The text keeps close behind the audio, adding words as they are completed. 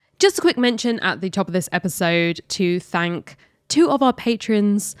Just a quick mention at the top of this episode to thank two of our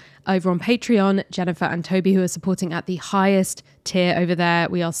patrons over on Patreon, Jennifer and Toby, who are supporting at the highest tier over there.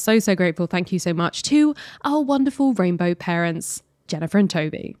 We are so, so grateful. Thank you so much to our wonderful rainbow parents, Jennifer and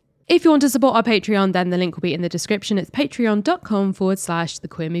Toby. If you want to support our Patreon, then the link will be in the description. It's patreon.com/The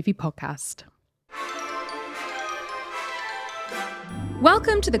Queer Movie Podcast.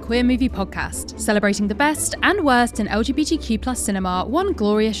 Welcome to the Queer Movie Podcast, celebrating the best and worst in LGBTQ+ cinema, one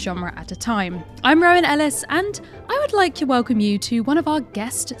glorious genre at a time. I'm Rowan Ellis, and I would like to welcome you to one of our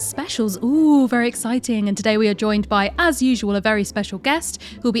guest specials. Ooh, very exciting. And today we are joined by, as usual, a very special guest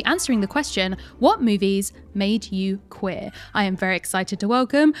who will be answering the question, what movies made you queer? I am very excited to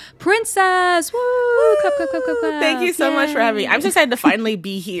welcome Princess. Woo! Clap, clap, clap, clap, clap. Thank you so much for having me. I'm just excited to finally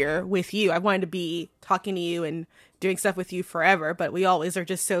be here with you. I wanted to be talking to you and doing stuff with you forever, but we always are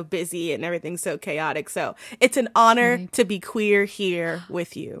just so busy and everything's so chaotic. So it's an honor to be queer here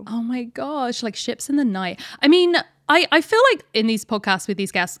with you. Oh my gosh, like ships in the night. I mean, I feel like in these podcasts with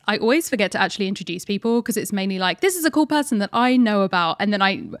these guests, I always forget to actually introduce people because it's mainly like, this is a cool person that I know about. And then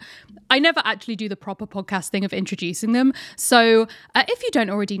I never actually do the proper podcast thing of introducing them. So if you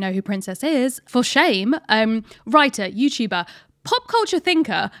don't already know who Princess is, for shame, writer, YouTuber, pop culture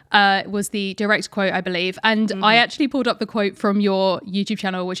thinker was the direct quote, I believe. And I actually pulled up the quote from your YouTube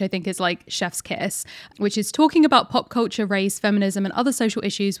channel, which I think is like Chef's Kiss, which is talking about pop culture, race, feminism, and other social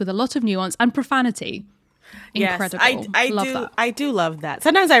issues with a lot of nuance and profanity. Incredible. Yes, I do love that.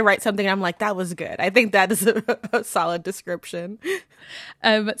 Sometimes I write something and I'm like, that was good. I think that is a solid description.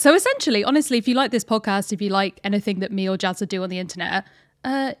 So essentially, honestly, if you like this podcast, if you like anything that me or Jazza do on the internet,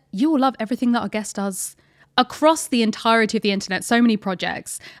 you will love everything that our guest does across the entirety of the internet. So many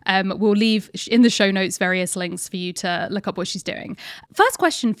projects. We'll leave in the show notes various links for you to look up what she's doing. First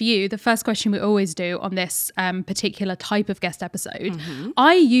question for you, the first question we always do on this particular type of guest episode.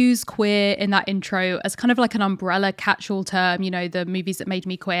 I use queer in that intro as kind of like an umbrella catch-all term, you know, the movies that made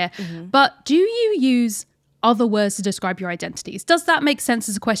me queer. But do you use other words to describe your identities? Does that make sense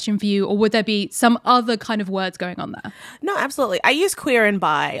as a question for you, or would there be some other kind of words going on there? No, absolutely. I use queer and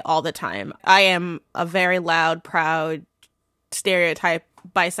bi all the time. I am a very loud, proud, stereotype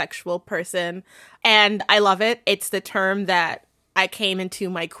bisexual person, and I love it. It's the term that I came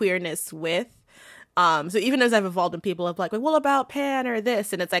into my queerness with. So even as I've evolved and people have like, well, what about pan or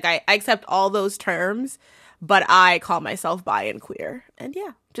this? And it's like, I accept all those terms, but I call myself bi and queer. And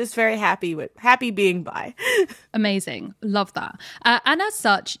yeah, just very happy being bi. Amazing. Love that. And as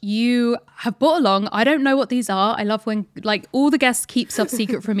such, you have brought along, I don't know what these are. I love when like all the guests keep stuff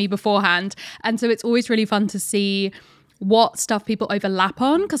secret from me beforehand. And so it's always really fun to see what stuff people overlap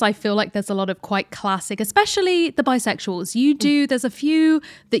on, because I feel like there's a lot of quite classic, especially the bisexuals. There's a few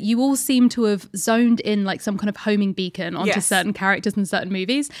that you all seem to have zoned in like some kind of homing beacon onto certain characters in certain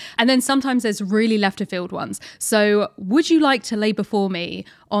movies. And then sometimes there's really left of field ones. So would you like to lay before me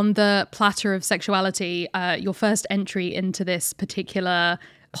on the platter of sexuality, your first entry into this particular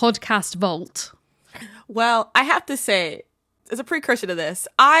podcast vault? Well, I have to say, as a precursor to this,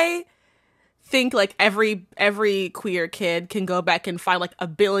 I think like every queer kid can go back and find like a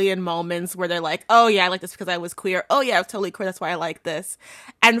billion moments where they're like, oh yeah, I like this because I was queer. Oh yeah, I was totally queer. That's why I like this.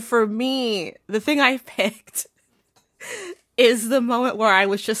 And for me, the thing I picked is the moment where I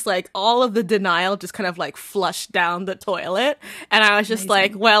was just like, all of the denial just kind of like flushed down the toilet. And I was just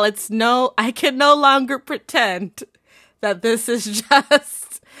like, well, I can no longer pretend that this is just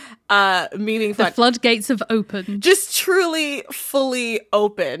meaningful. The floodgates have opened. Just truly fully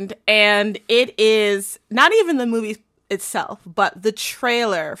opened. And it is not even the movie itself, but the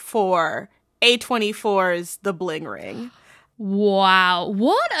trailer for A24's The Bling Ring. Wow,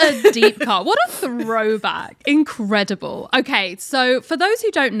 what a deep cut. What a throwback. Incredible. Okay, so for those who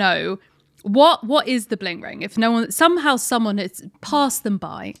don't know, what is The Bling Ring? If someone has passed them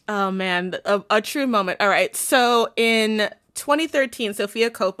by. Oh man, a true moment. All right, so in 2013,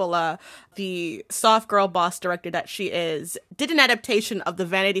 Sofia Coppola, the soft girl boss director that she is, did an adaptation of the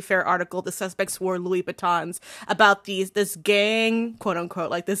Vanity Fair article, The Suspects Wore Louis Vuittons, about this gang, quote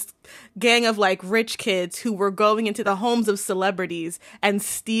unquote, like this gang of like rich kids who were going into the homes of celebrities and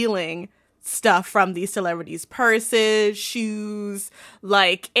stealing stuff from these celebrities, purses, shoes.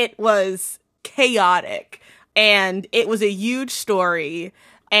 Like, it was chaotic and it was a huge story.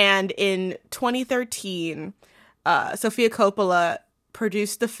 And in 2013, Sofia Coppola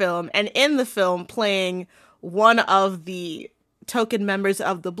produced the film, and in the film, playing one of the token members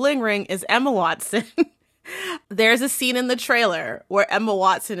of the Bling Ring is Emma Watson. There's a scene in the trailer where Emma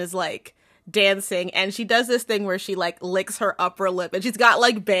Watson is like dancing, and she does this thing where she like licks her upper lip, and she's got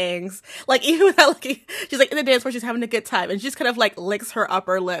like bangs, like even without looking, she's like in the dance where she's having a good time, and she just kind of like licks her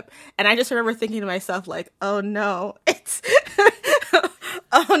upper lip. And I just remember thinking to myself like, oh no, it's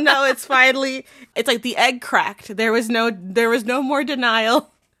oh no, it's finally, it's like the egg cracked. There was no more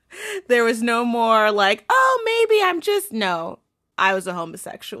denial. There was no more like, oh, maybe I'm just, no, I was a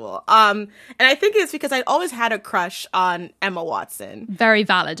homosexual. And I think it's because I always had a crush on Emma Watson. Very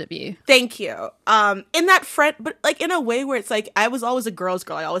valid of you. Thank you. In that friend, but like in a way where it's like, I was always a girl's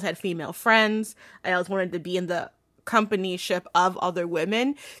girl. I always had female friends. I always wanted to be in the companyship of other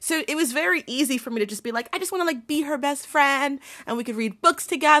women. So it was very easy for me to just be like, I just want to like be her best friend, and we could read books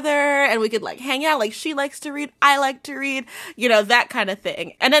together, and we could like hang out. Like, she likes to read, I like to read, you know, that kind of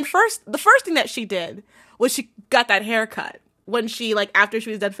thing. And then the first thing that she did was she got that haircut. When she, like, after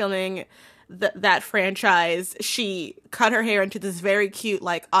she was done filming that franchise, she cut her hair into this very cute,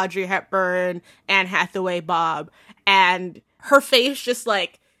 like, Audrey Hepburn, Anne Hathaway bob. And her face just,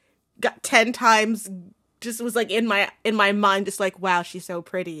 like, got 10 times, just was, like, in my mind, just like, wow, she's so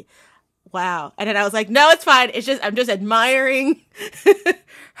pretty. Wow. And then I was like, no, it's fine. It's just, I'm just admiring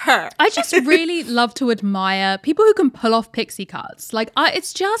her. I just really love to admire people who can pull off pixie cuts. Like,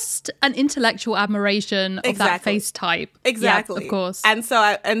 it's just an intellectual admiration of that face type. Exactly. Yeah, of course. And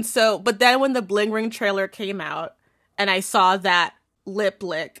so, but then when the Bling Ring trailer came out and I saw that lip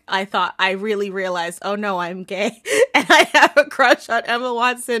lick, I really realized, oh no, I'm gay. And I have a crush on Emma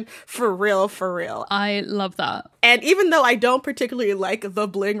Watson for real, for real. I love that. And even though I don't particularly like The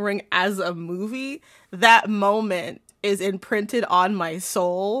Bling Ring as a movie, that moment is imprinted on my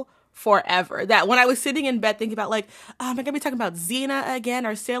soul forever. That when I was sitting in bed thinking about like, oh, am I gonna be talking about Xena again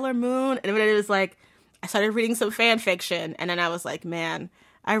or Sailor Moon? And it was like, I started reading some fan fiction, and then I was like, man,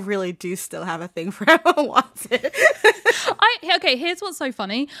 I really do still have a thing for Emma Watson. Okay, here's what's so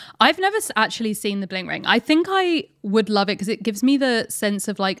funny. I've never actually seen The Bling Ring. I think I would love it because it gives me the sense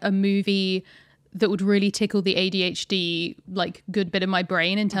of like a movie that would really tickle the ADHD, like, good bit of my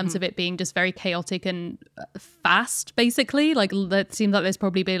brain in terms of it being just very chaotic and fast, basically. Like, it seems like there's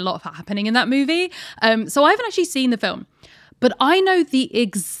probably been a lot happening in that movie. So I haven't actually seen the film, but I know the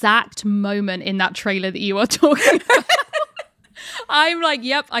exact moment in that trailer that you are talking about. I'm like,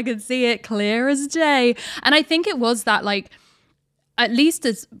 yep, I can see it clear as day. And I think it was that, like, at least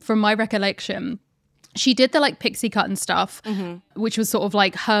as from my recollection, she did the like pixie cut and stuff, which was sort of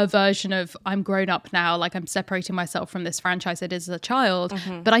like her version of I'm grown up now, like I'm separating myself from this franchise I did as a child.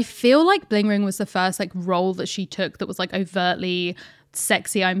 But I feel like Bling Ring was the first like role that she took that was like overtly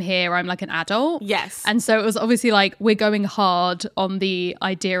sexy. I'm here, I'm like an adult. Yes. And so it was obviously like we're going hard on the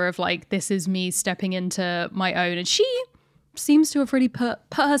idea of like this is me stepping into my own, and she seems to have really put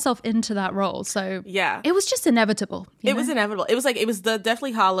herself into that role. So yeah, it was just inevitable. It was inevitable. It was like, it was the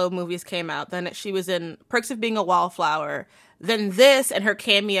Deathly Hallow movies came out. Then she was in Perks of Being a Wallflower. Then this and her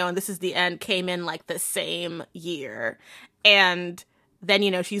cameo and This Is the End came in like the same year. And then, you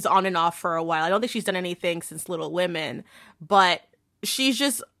know, she's on and off for a while. I don't think she's done anything since Little Women, but she's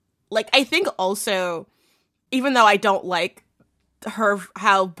just like, I think also, even though I don't like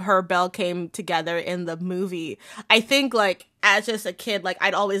how her Belle came together in the movie, I think like as just a kid, like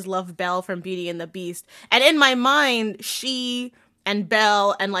I'd always loved Belle from Beauty and the Beast, and in my mind she and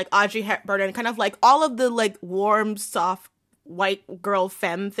Belle and like Audrey Hepburn and kind of like all of the like warm, soft white girl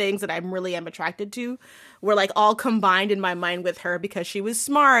femme things that I really am attracted to were like all combined in my mind with her, because she was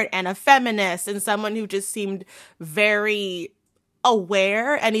smart and a feminist and someone who just seemed very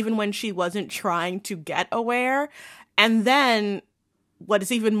aware, and even when she wasn't trying to get aware. And then what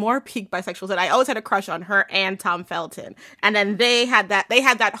is even more peak bisexual is that I always had a crush on her and Tom Felton. And then they had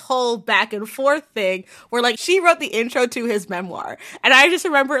that whole back and forth thing where like she wrote the intro to his memoir. And I just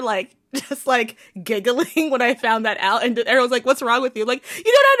remember like just like giggling when I found that out, and everyone was like, what's wrong with you? Like, you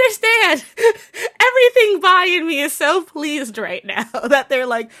don't understand. Everything Bi in me is so pleased right now that they're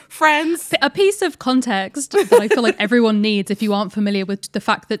like friends. A piece of context that I feel like everyone needs if you aren't familiar with the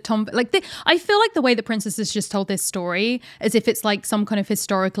fact that I feel like the way that Princess has just told this story as if it's like some kind of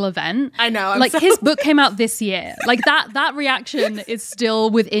historical event. I know. His book came out this year. Like that reaction is still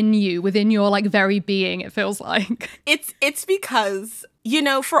within you, within your like very being, it feels like. It's because, you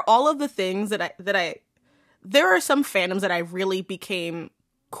know, for all of the things that I there are some fandoms that I really became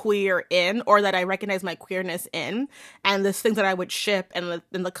queer in, or that I recognize my queerness in, and the things that I would ship and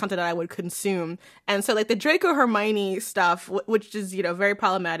the content that I would consume. And so like the Draco Hermione stuff, which is, you know, very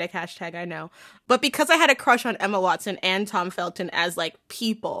problematic, hashtag I know. But because I had a crush on Emma Watson and Tom Felton as like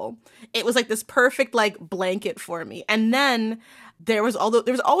people, it was like this perfect like blanket for me. And then there was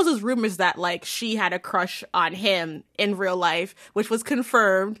always those rumors that like she had a crush on him in real life, which was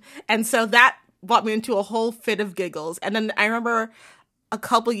confirmed. And so that brought me into a whole fit of giggles. And then I remember a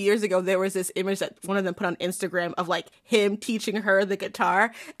couple years ago, there was this image that one of them put on Instagram of like him teaching her the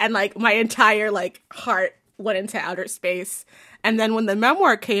guitar, and like my entire like heart went into outer space. And then when the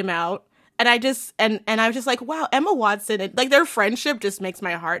memoir came out, and I just and I was just like, wow, Emma Watson, and like their friendship just makes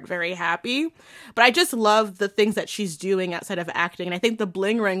my heart very happy. But I just love the things that she's doing outside of acting. And I think The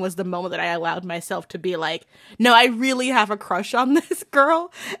Bling Ring was the moment that I allowed myself to be like, no, I really have a crush on this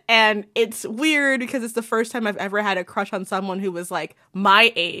girl. And it's weird because it's the first time I've ever had a crush on someone who was like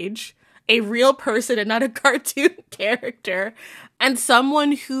my age, a real person and not a cartoon character, and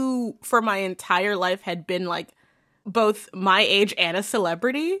someone who for my entire life had been like both my age and a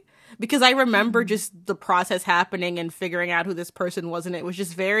celebrity. Because I remember just the process happening and figuring out who this person was, and it was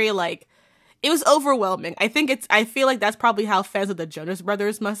just very like, it was overwhelming. I feel like that's probably how fans of the Jonas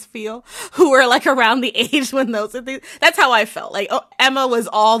Brothers must feel, who were like around the age when those are things. That's how I felt. Like, oh, Emma was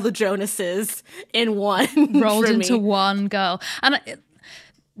all the Jonases in one. Rolled into one girl. And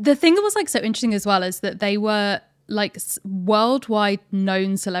the thing that was like so interesting as well is that they were like worldwide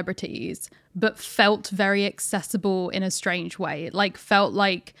known celebrities, but felt very accessible in a strange way. It like felt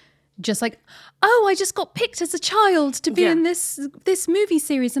like just like, oh, I just got picked as a child to be in this movie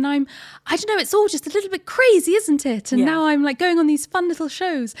series, and I don't know, it's all just a little bit crazy, isn't it? And now I'm like going on these fun little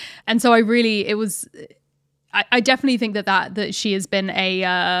shows. And so I definitely think that she has been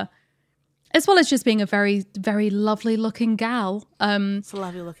a as well as just being a very, very lovely looking gal. It's a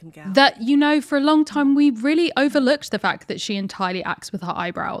lovely looking gal. That, you know, for a long time, we really overlooked the fact that she entirely acts with her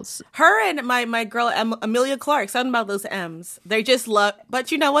eyebrows. Her and my girl, Amelia Clark, something about those M's. They just look, but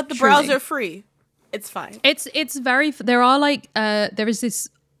you know what? The brows are free. It's fine. It's very, there are like, there is this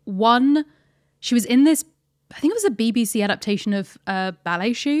one, she was in this, I think it was a BBC adaptation of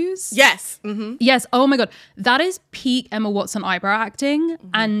Ballet Shoes. Yes. Mm-hmm. Yes. Oh my God. That is peak Emma Watson eyebrow acting. Mm-hmm.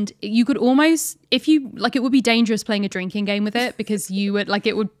 And you could almost, if you, like, it would be dangerous playing a drinking game with it because you would, like,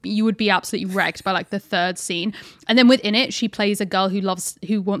 you would be absolutely wrecked by like the third scene. And then within it, she plays a girl who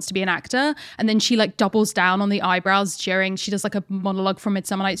wants to be an actor. And then she like doubles down on the eyebrows she does like a monologue from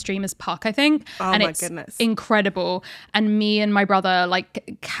Midsummer Night's Dream as Puck, I think. Oh and my it's goodness. Incredible. And me and my brother,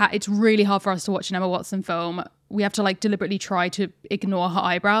 like, it's really hard for us to watch an Emma Watson film. We have to like deliberately try to ignore her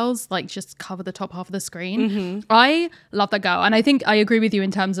eyebrows, like just cover the top half of the screen. Mm-hmm. I love that girl. And I think I agree with you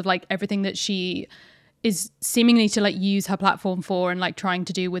in terms of like everything that she is seemingly to like use her platform for and like trying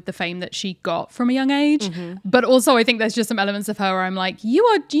to do with the fame that she got from a young age. Mm-hmm. But also I think there's just some elements of her where I'm like,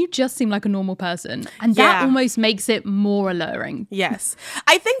 you just seem like a normal person. And that almost makes it more alluring. Yes.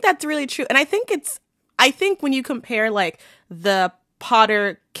 I think that's really true. And I think when you compare like the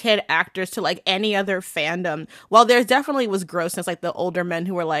Potter kid actors to like any other fandom, while there definitely was grossness, like the older men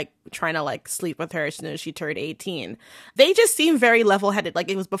who were like trying to like sleep with her as soon as she turned 18, they just seem very level-headed. Like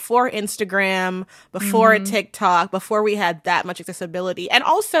it was before Instagram, before TikTok, before we had that much accessibility. And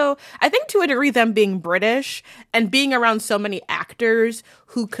also I think to a degree them being British and being around so many actors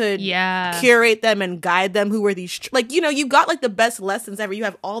who could curate them and guide them, who were these like, you know, you got like the best lessons ever. You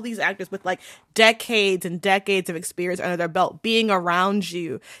have all these actors with like decades and decades of experience under their belt being around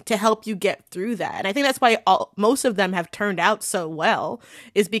you to help you get through that. And I think that's why most of them have turned out so well,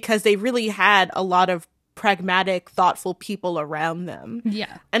 is because they really had a lot of pragmatic, thoughtful people around them.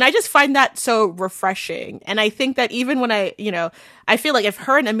 Yeah. And I just find that so refreshing. And I think that even when I feel like if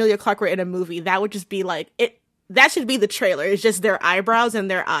her and Amelia Clark were in a movie, that would just be like it. That should be the trailer. It's just their eyebrows and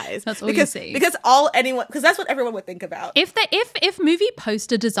their eyes. That's all you see. Because that's what everyone would think about. If movie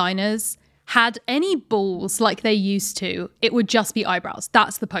poster designers had any balls like they used to, it would just be eyebrows.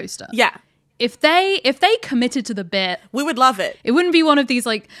 That's the poster. Yeah. If they committed to the bit, we would love it. It wouldn't be one of these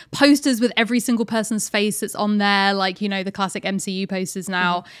like posters with every single person's face that's on there, like, you know, the classic MCU posters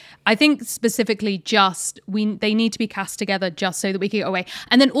now. Mm-hmm. I think specifically they need to be cast together just so that we can get away.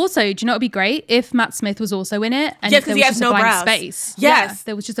 And then also, do you know what would be great if Matt Smith was also in it? And because he has no brows. Space. Yes. Yeah,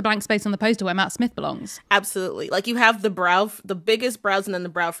 there was just a blank space on the poster where Matt Smith belongs. Absolutely. Like you have the biggest brows and then the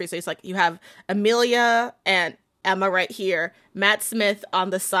brow free space. Like you have Amelia and Emma right here, Matt Smith on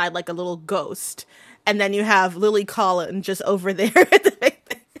the side like a little ghost, and then you have Lily Collins just over there,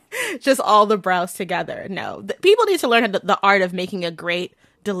 just all the brows together. No, people need to learn the art of making a great,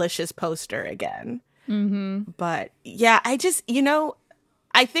 delicious poster again. Mm-hmm. But yeah, I just,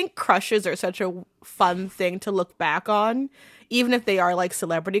 I think crushes are such a fun thing to look back on, even if they are like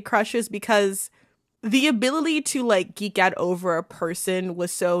celebrity crushes, because the ability to like geek out over a person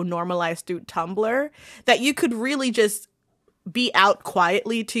was so normalized through Tumblr that you could really just be out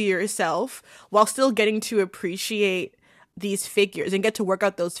quietly to yourself while still getting to appreciate these figures and get to work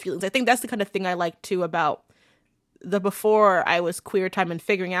out those feelings. I think that's the kind of thing I like too about the before I was queer time and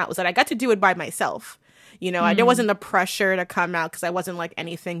figuring out was that I got to do it by myself. You know, there wasn't the pressure to come out because I wasn't like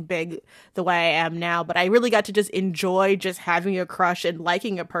anything big the way I am now. But I really got to just enjoy just having a crush and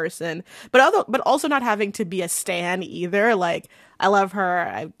liking a person, but also not having to be a stan either. Like, I love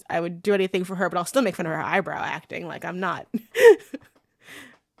her. I would do anything for her, but I'll still make fun of her eyebrow acting. Like, I'm not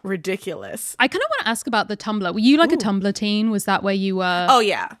ridiculous. I kind of want to ask about the Tumblr. Were you like a Tumblr teen? Was that where you were? Oh,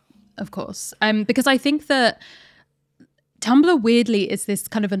 yeah. Of course. Because I think that Tumblr weirdly is this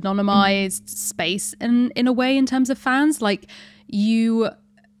kind of anonymized space in a way in terms of fans. Like, you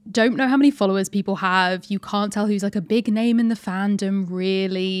don't know how many followers people have. You can't tell who's like a big name in the fandom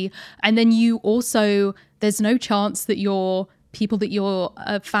really. And then you also, there's no chance that your people that you're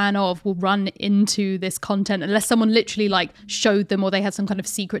a fan of will run into this content unless someone literally like showed them or they had some kind of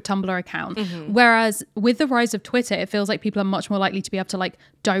secret Tumblr account. Whereas with the rise of Twitter, it feels like people are much more likely to be able to like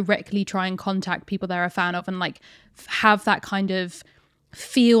directly try and contact people they're a fan of and like have that kind of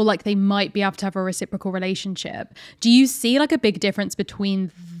feel like they might be able to have a reciprocal relationship. Do you see like a big difference between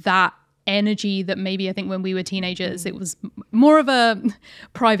that energy that maybe I think when we were teenagers it was more of a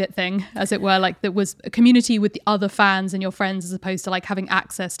private thing, as it were, like there was a community with the other fans and your friends as opposed to like having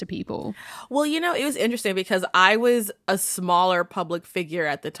access to people? Well, you know, it was interesting because I was a smaller public figure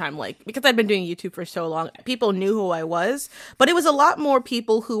at the time, like because I'd been doing YouTube for so long, people knew who I was, but it was a lot more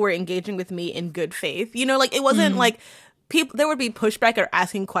people who were engaging with me in good faith, you know, like it wasn't like people, there would be pushback or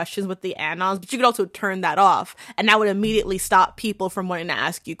asking questions with the anons, but you could also turn that off. And that would immediately stop people from wanting to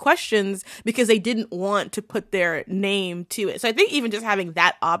ask you questions because they didn't want to put their name to it. So I think even just having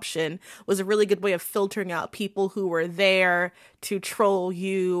that option was a really good way of filtering out people who were there to troll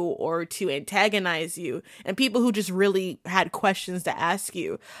you or to antagonize you and people who just really had questions to ask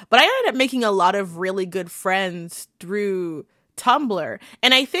you. But I ended up making a lot of really good friends through Tumblr.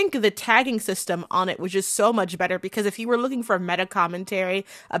 And I think the tagging system on it was just so much better because if you were looking for meta commentary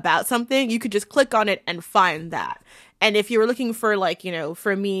about something, you could just click on it and find that. And if you were looking for like, you know,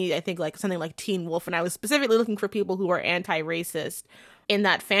 for me, I think like something like Teen Wolf, and I was specifically looking for people who were anti-racist in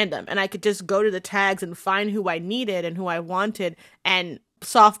that fandom, and I could just go to the tags and find who I needed and who I wanted and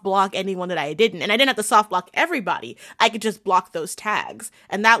soft block anyone that I didn't. And I didn't have to soft block everybody. I could just block those tags.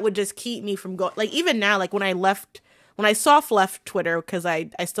 And that would just keep me from going, like even now, like when I soft left Twitter, because I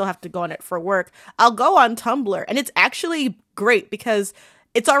still have to go on it for work, I'll go on Tumblr, and it's actually great because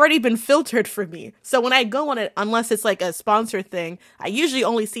it's already been filtered for me. So when I go on it, unless it's like a sponsor thing, I usually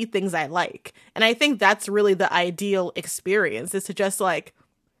only see things I like. And I think that's really the ideal experience, is to just like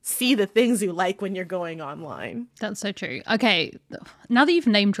see the things you like when you're going online. That's so true. Okay, now that you've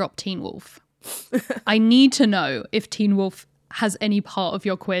name dropped Teen Wolf, I need to know if Teen Wolf has any part of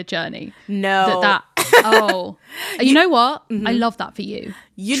your queer journey. No. Oh, you know what? I love that for you.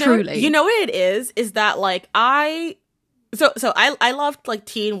 Truly. You know what it is that like I loved like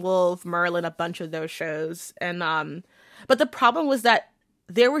Teen Wolf, Merlin, a bunch of those shows. And but the problem was that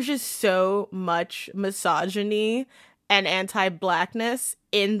there was just so much misogyny and anti-blackness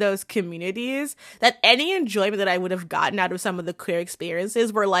in those communities that any enjoyment that I would have gotten out of some of the queer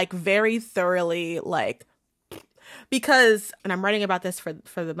experiences were like very thoroughly like, because, and I'm writing about this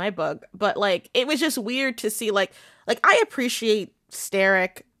for my book, but like it was just weird to see like I appreciate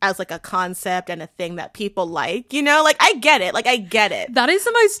Steric as like a concept and a thing that people like, you know, like I get it. That is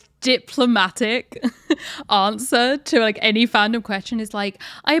the most diplomatic answer to like any fandom question, is like,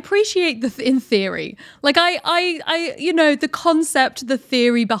 I appreciate in theory, like I you know, the concept, the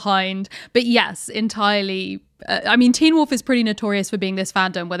theory behind, but yes, entirely. I mean, Teen Wolf is pretty notorious for being this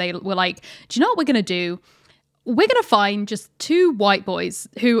fandom where they were like, do you know what we're gonna do? We're going to find just two white boys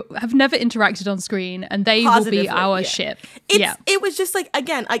who have never interacted on screen, and they will be our ship. It was just like,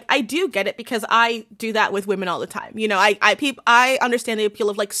 again, I do get it because I do that with women all the time. You know, I understand the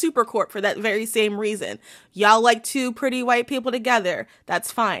appeal of like Supercorp for that very same reason. Y'all like two pretty white people together.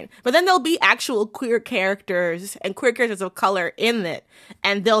 That's fine. But then there'll be actual queer characters and queer characters of color in it,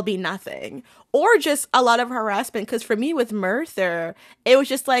 and there'll be nothing. Or just a lot of harassment. Because for me with Merthyr, it was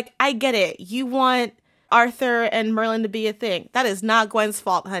just like, I get it. You want Arthur and Merlin to be a thing. That is not Gwen's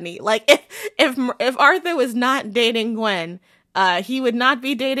fault, honey. Like if Arthur was not dating Gwen, he would not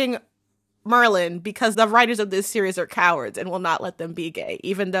be dating Merlin, because the writers of this series are cowards and will not let them be gay.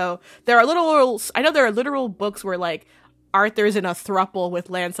 Even though there are literal books where like Arthur's in a throuple with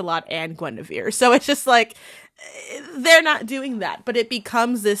Lancelot and Guinevere. So it's just like they're not doing that, but it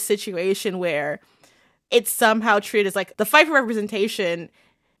becomes this situation where it's somehow treated as like the fight for representation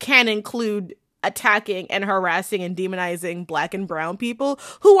can include attacking and harassing and demonizing Black and brown people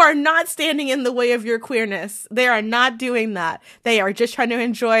who are not standing in the way of your queerness. They are not doing that. They are just trying to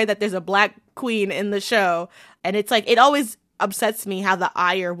enjoy that there's a Black queen in the show. And it's like, it always upsets me how the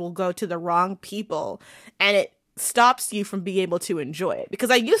ire will go to the wrong people, and it stops you from being able to enjoy it. Because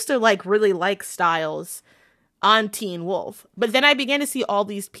I used to like really like Stiles on Teen Wolf, but then I began to see all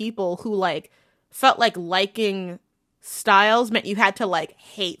these people who like felt like liking Stiles meant you had to like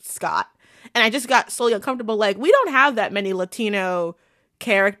hate Scott. And I just got slowly uncomfortable. Like, we don't have that many Latino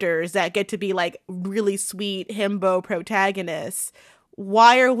characters that get to be like really sweet himbo protagonists.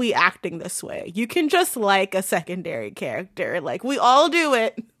 Why are we acting this way? You can just like a secondary character. Like, we all do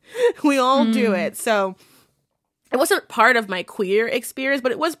it. We all do it. So it wasn't part of my queer experience,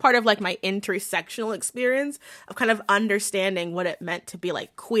 but it was part of like my intersectional experience of kind of understanding what it meant to be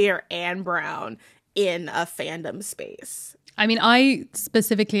like queer and brown in a fandom space. I mean, I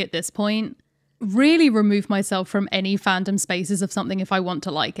specifically at this point really remove myself from any fandom spaces of something if I want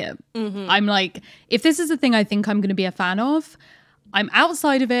to like it. I'm like, if this is a thing I think I'm going to be a fan of, I'm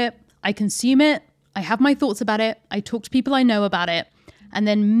outside of it, I consume it, I have my thoughts about it, I talk to people I know about it, and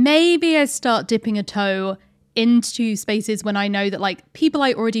then maybe I start dipping a toe into spaces when I know that like people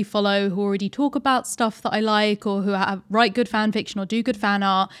I already follow who already talk about stuff that I like or who write good fan fiction or do good fan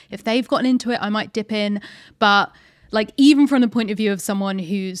art. If they've gotten into it, I might dip in. But like, even from the point of view of someone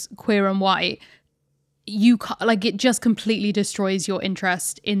who's queer and white, you like, it just completely destroys your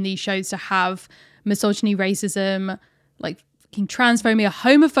interest in these shows to have misogyny, racism, like transphobia,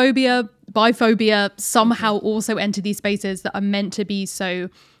 homophobia, biphobia somehow also enter these spaces that are meant to be so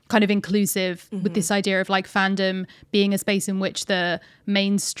kind of inclusive, with this idea of like fandom being a space in which the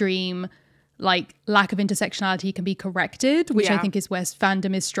mainstream like lack of intersectionality can be corrected, which I think is where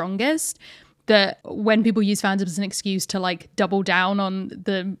fandom is strongest. That when people use fandom as an excuse to like double down on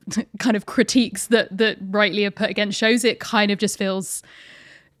the kind of critiques that rightly are put against shows, it kind of just feels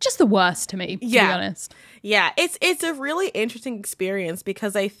just the worst to me, to be honest. Yeah, it's a really interesting experience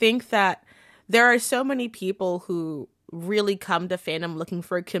because I think that there are so many people who really come to fandom looking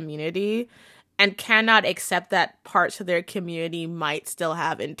for a community and cannot accept that parts of their community might still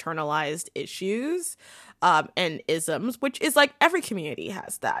have internalized issues and isms, which is like every community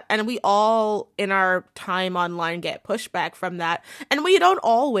has that. And we all in our time online get pushback from that. And we don't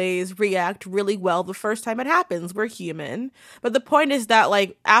always react really well the first time it happens. We're human. But the point is that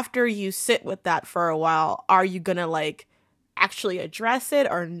like after you sit with that for a while, are you gonna like actually address it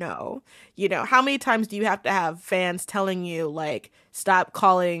or no? You know, how many times do you have to have fans telling you like stop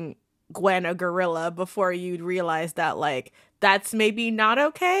calling Gwen a gorilla before you realize that like that's maybe not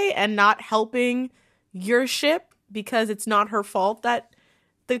okay and not helping your ship because it's not her fault that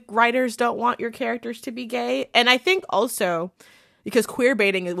the writers don't want your characters to be gay? And I think also because queer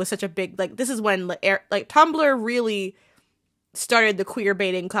baiting was such a big, like, this is when like Tumblr really started the queer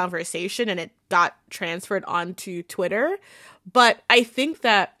baiting conversation and it got transferred onto Twitter. But I think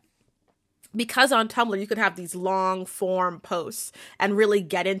that because on Tumblr you could have these long form posts and really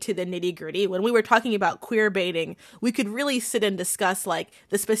get into the nitty gritty. When we were talking about queer baiting, we could really sit and discuss like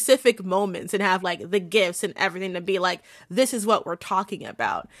the specific moments and have like the GIFs and everything to be like, this is what we're talking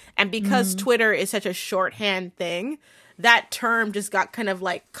about. And because Twitter is such a shorthand thing, that term just got kind of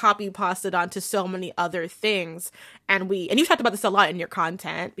like copy pasted onto so many other things. And you talked about this a lot in your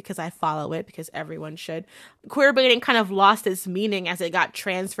content because I follow it, because everyone should. Queer baiting kind of lost its meaning as it got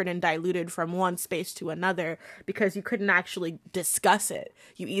transferred and diluted from one space to another because you couldn't actually discuss it.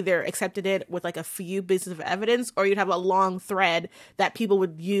 You either accepted it with like a few pieces of evidence or you'd have a long thread that people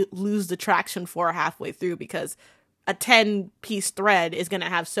would lose the traction for halfway through because a 10-piece thread is going to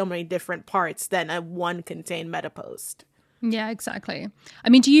have so many different parts than a one contained meta post. Yeah, exactly. I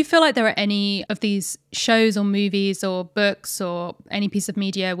mean, do you feel like there are any of these shows or movies or books or any piece of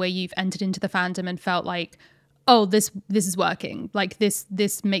media where you've entered into the fandom and felt like, oh, this is working. Like this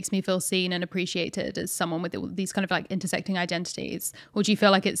makes me feel seen and appreciated as someone with these kind of like intersecting identities? Or do you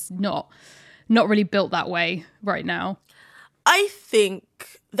feel like it's not really built that way right now? I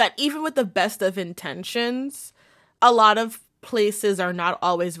think that even with the best of intentions, a lot of places are not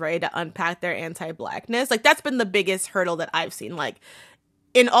always ready to unpack their anti-Blackness. Like, that's been the biggest hurdle that I've seen. Like,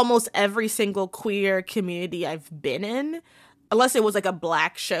 in almost every single queer community I've been in, unless it was like a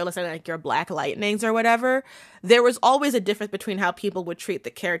Black show, let's say like your Black Lightnings or whatever, there was always a difference between how people would treat the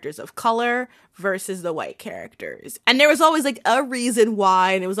characters of color versus the white characters. And there was always like a reason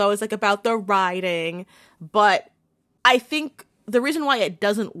why, and it was always like about the writing. But I think the reason why it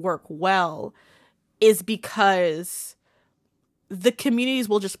doesn't work well is because the communities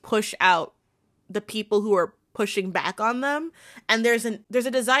will just push out the people who are pushing back on them, and there's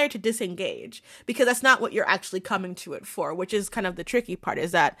a desire to disengage because that's not what you're actually coming to it for, which is kind of the tricky part,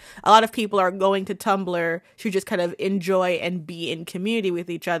 is that a lot of people are going to Tumblr to just kind of enjoy and be in community with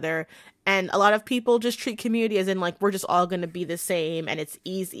each other, and a lot of people just treat community as in like we're just all going to be the same and it's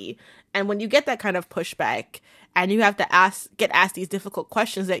easy. And when you get that kind of pushback and you have to get asked these difficult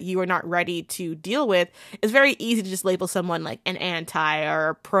questions that you are not ready to deal with, it's very easy to just label someone like an anti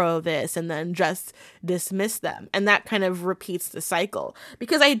or pro this and then just dismiss them. And that kind of repeats the cycle.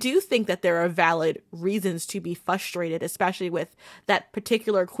 Because I do think that there are valid reasons to be frustrated, especially with that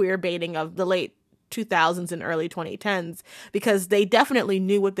particular queer baiting of the late 2000s and early 2010s, because they definitely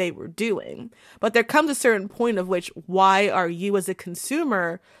knew what they were doing. But there comes a certain point of which, why are you as a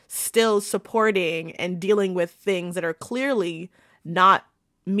consumer still supporting and dealing with things that are clearly not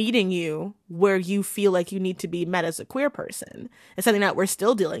meeting you where you feel like you need to be met as a queer person? It's something that we're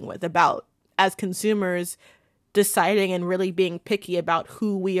still dealing with about as consumers deciding and really being picky about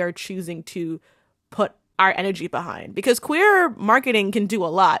who we are choosing to put our energy behind, because queer marketing can do a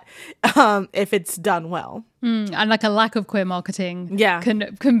lot if it's done well. And like a lack of queer marketing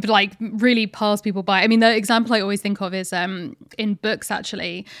can like really pass people by. I mean, the example I always think of is in books,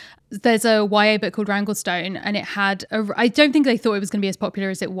 actually. There's a YA book called Wranglestone, and it had I don't think they thought it was going to be as popular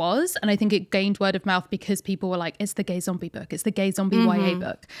as it was, and I think it gained word of mouth because people were like, it's the gay zombie book, it's the gay zombie YA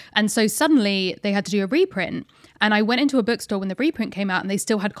book. And so suddenly they had to do a reprint, and I went into a bookstore when the reprint came out and they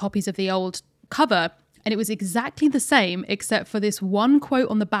still had copies of the old cover. And it was exactly the same, except for this one quote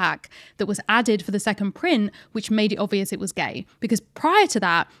on the back that was added for the second print, which made it obvious it was gay. Because prior to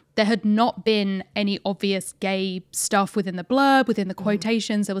that, there had not been any obvious gay stuff within the blurb, within the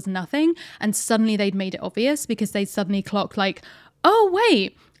quotations. There was nothing. And suddenly they'd made it obvious because they suddenly clocked like, oh,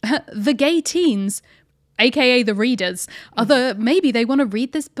 wait, the gay teens, aka the readers, maybe they want to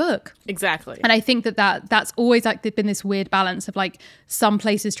read this book. Exactly. And I think that's always like been this weird balance of like some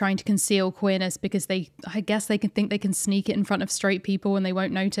places trying to conceal queerness because I guess they can think they can sneak it in front of straight people and they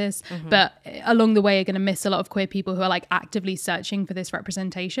won't notice. But along the way are going to miss a lot of queer people who are like actively searching for this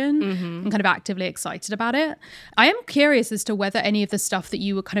representation and kind of actively excited about it. I am curious as to whether any of the stuff that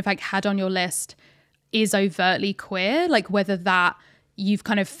you kind of like had on your list is overtly queer, like whether that you've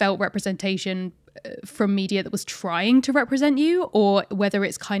kind of felt representation from media that was trying to represent you, or whether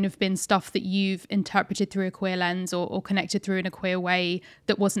it's kind of been stuff that you've interpreted through a queer lens or connected through in a queer way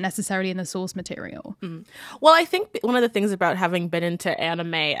that wasn't necessarily in the source material. Well, I think one of the things about having been into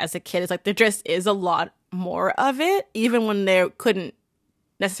anime as a kid is like there just is a lot more of it, even when they couldn't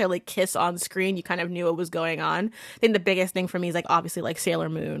necessarily kiss on screen, you kind of knew what was going on. I think the biggest thing for me is like obviously like Sailor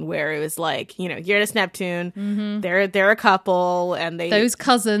Moon, where it was like, you know, Uranus, Neptune, they're a couple, and those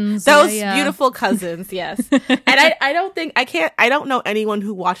cousins, beautiful cousins, yes. And I don't know anyone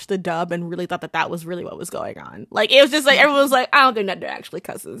who watched the dub and really thought that was really what was going on. Like it was just like everyone was like, I don't think that they're actually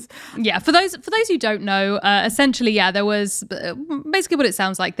cousins. Yeah, for those who don't know, essentially, there was basically what it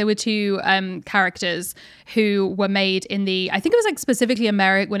sounds like. There were two characters who were made in I think it was like specifically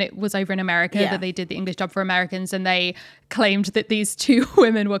when it was over in America that they did the English dub for Americans, and they claimed that these two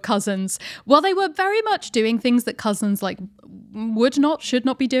women were cousins. Well, they were very much doing things that cousins like should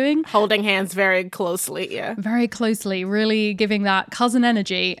not be doing. Holding hands very closely, very closely, really giving that cousin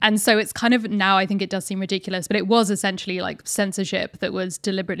energy. And so it's kind of, now I think it does seem ridiculous, but it was essentially like censorship that was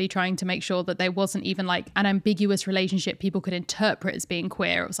deliberately trying to make sure that there wasn't even like an ambiguous relationship people could interpret as being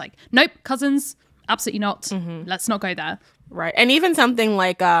queer. It was like, nope, cousins, absolutely not. Let's not go there. Right. And even something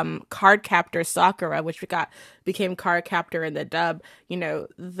like Cardcaptor Sakura, which became Cardcaptor in the dub, you know,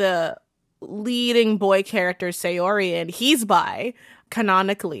 the leading boy character Sayorian, he's bi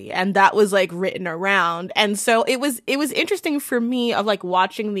canonically, and that was like written around. And so it was interesting for me of like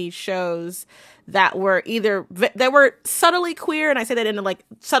watching these shows that were subtly queer, and I say that in like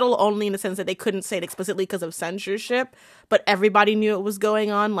subtle only in the sense that they couldn't say it explicitly because of censorship, but everybody knew it was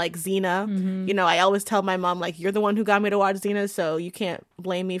going on, like Xena. You know, I always tell my mom, like, you're the one who got me to watch Xena, so you can't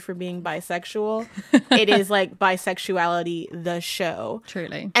blame me for being bisexual. It is like bisexuality, the show.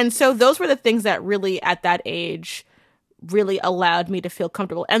 Truly. And so those were the things that really at that age really allowed me to feel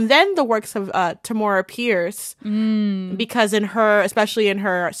comfortable. And then the works of Tamora Pierce, because especially in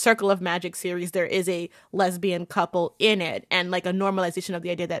her Circle of Magic series, there is a lesbian couple in it, and like a normalization of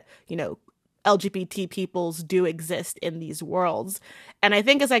the idea that, you know, LGBT peoples do exist in these worlds. And I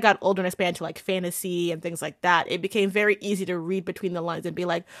think as I got older and I expanded to like fantasy and things like that, it became very easy to read between the lines and be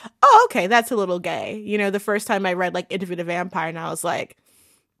like, oh, okay, that's a little gay. You know, the first time I read like Interview with a Vampire, and I was like,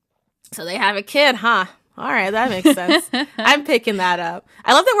 so they have a kid, huh? All right, that makes sense. I'm picking that up.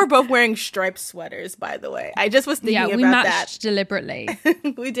 I love that we're both wearing striped sweaters, by the way. I just was thinking about that. Yeah, we matched deliberately.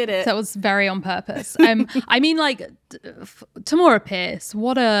 We did it. That was very on purpose. I mean, like, Tamora Pierce,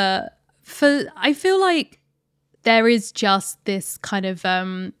 I feel like there is just this kind of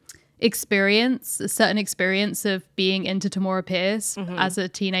a certain experience of being into Tamora Pierce as a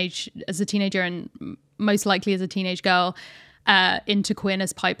teenager and most likely as a teenage girl. Into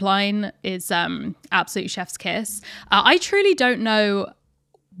queerness pipeline is absolute chef's kiss. I truly don't know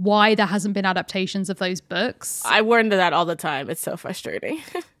why there hasn't been adaptations of those books. I warn to that all the time. It's so frustrating.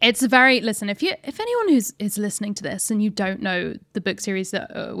 It's listen, if anyone is listening to this and you don't know the book series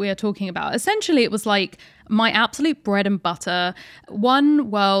that we are talking about, essentially it was like my absolute bread and butter, one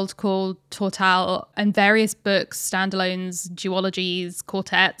world called Tortall and various books, standalones, duologies,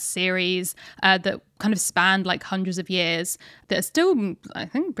 quartets, series that kind of spanned like hundreds of years that are still, I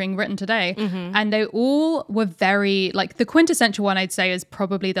think, being written today. And they all were very, like, the quintessential one I'd say is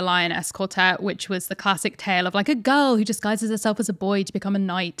probably the Lioness Quartet, which was the classic tale of like a girl who disguises herself as a boy to become a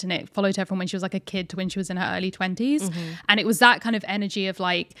knight, and it followed her from when she was like a kid to when she was in her early 20s. And it was that kind of energy of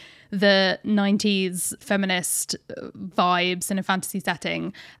like the 90s feminist vibes in a fantasy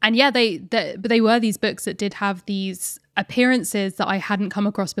setting. And yeah, but they were these books that did have these appearances that I hadn't come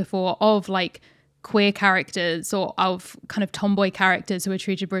across before of like queer characters or of kind of tomboy characters who were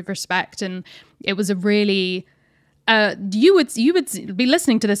treated with respect. And it was a really you would be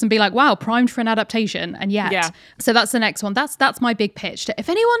listening to this and be like, wow, primed for an adaptation. And yet, yeah. So that's the next one. That's my big pitch to, if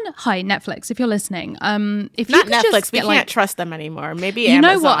anyone, hi Netflix, if you're listening, if you not could Netflix, just we get, can't like, trust them anymore. Maybe you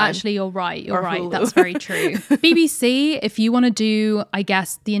Amazon. know what? Actually, you're right. You're right. Hulu. That's very true. BBC, if you want to do, I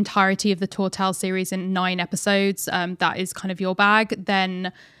guess, the entirety of the Tortall series in 9 episodes, that is kind of your bag.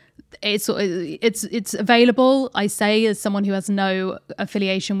 Then it's available. I say as someone who has no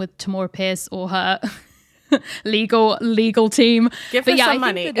affiliation with Tamora Pierce or her legal team. Give her some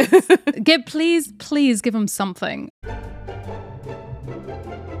money. Please give them something.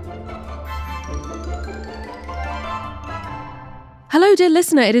 Hello, dear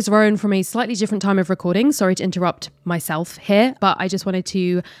listener. It is Rowan from a slightly different time of recording. Sorry to interrupt myself here, but I just wanted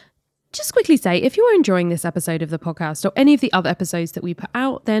to just quickly say, if you are enjoying this episode of the podcast or any of the other episodes that we put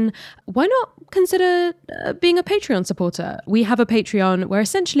out, then why not consider being a Patreon supporter? We have a Patreon where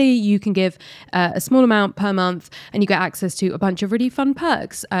essentially you can give a small amount per month and you get access to a bunch of really fun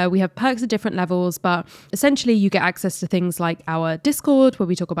perks. We have perks at different levels, but essentially you get access to things like our Discord where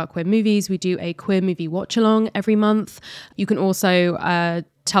we talk about queer movies. We do a queer movie watch along every month. You can also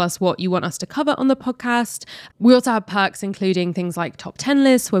tell us what you want us to cover on the podcast. We also have perks including things like top 10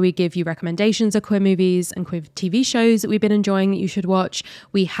 lists where we give you recommendations of queer movies and queer TV shows that we've been enjoying that you should watch.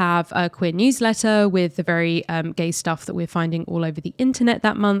 We have a queer newsletter with the very gay stuff that we're finding all over the internet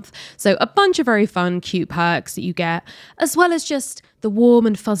that month. So a bunch of very fun, cute perks that you get, as well as just the warm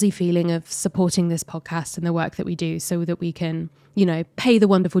and fuzzy feeling of supporting this podcast and the work that we do so that we can, you know, pay the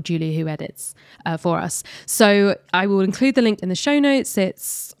wonderful Julia who edits for us. So I will include the link in the show notes.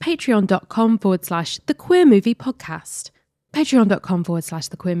 It's patreon.com/the queer movie podcast.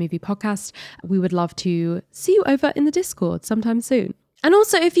 Patreon.com/the queer movie podcast. We would love to see you over in the Discord sometime soon. And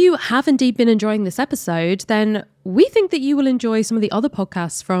also, if you have indeed been enjoying this episode, then we think that you will enjoy some of the other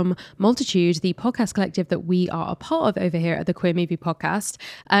podcasts from Multitude, the podcast collective that we are a part of over here at the Queer Movie Podcast.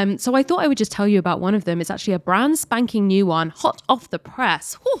 So I thought I would just tell you about one of them. It's actually a brand spanking new one, hot off the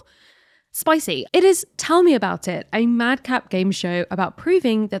press. Whew. Spicy. It is Tell Me About It, a madcap game show about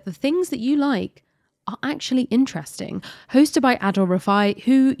proving that the things that you like are actually interesting. Hosted by Adol Rafai,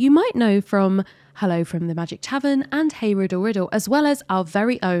 who you might know from Hello from the Magic Tavern and Hey Riddle Riddle, as well as our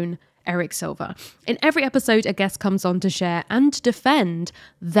very own Eric Silver. In every episode, a guest comes on to share and defend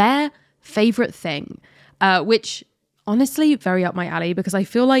their favourite thing, which honestly, very up my alley, because I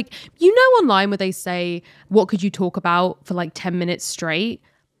feel like, you know, online where they say, what could you talk about for like 10 minutes straight?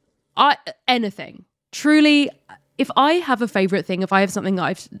 Anything. Truly, if I have a favorite thing, if I have something that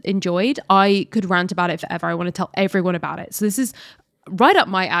I've enjoyed, I could rant about it forever. I want to tell everyone about it. So this is right up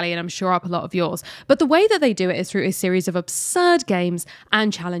my alley, and I'm sure up a lot of yours. But the way that they do it is through a series of absurd games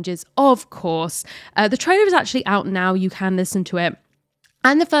and challenges, of course. The trailer is actually out now. You can listen to it.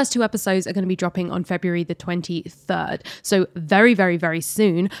 And the first 2 episodes are going to be dropping on February the 23rd. So very, very, very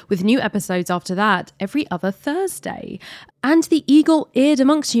soon, with new episodes after that every other Thursday. And the eagle-eared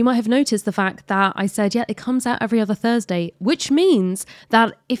amongst you might have noticed the fact that I said, yeah, it comes out every other Thursday, which means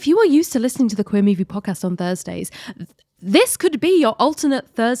that if you are used to listening to the Queer Movie Podcast on Thursdays, this could be your alternate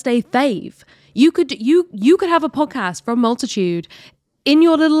Thursday fave. You could have a podcast from Multitude in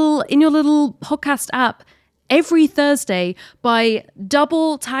your little podcast app every Thursday by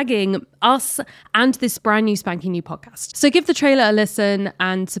double tagging us and this brand new spanking new podcast. So give the trailer a listen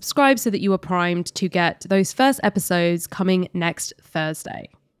and subscribe so that you are primed to get those first episodes coming next Thursday.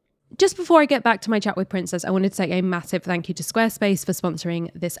 Just before I get back to my chat with Princess, I wanted to say a massive thank you to Squarespace for sponsoring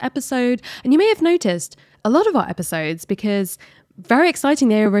this episode. And you may have noticed a lot of our episodes, because very exciting,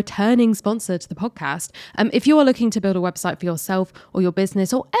 they're a returning sponsor to the podcast. If you are looking to build a website for yourself or your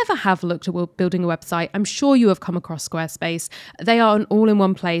business, or ever have looked at building a website, I'm sure you have come across Squarespace. They are an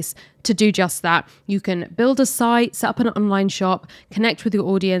all-in-one place to do just that. You can build a site, set up an online shop, connect with your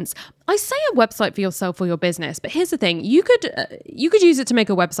audience. I say a website for yourself or your business, but here's the thing: you could use it to make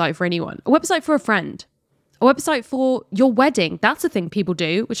a website for anyone, a website for a friend, a website for your wedding. That's a thing people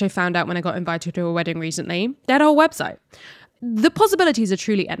do, which I found out when I got invited to a wedding recently. They had a whole website. The possibilities are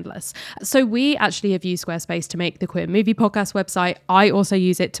truly endless. So we actually have used Squarespace to make the Queer Movie Podcast website. I also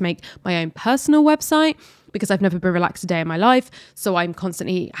use it to make my own personal website, because I've never been relaxed a day in my life. So I'm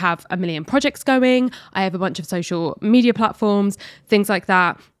constantly have a million projects going. I have a bunch of social media platforms, things like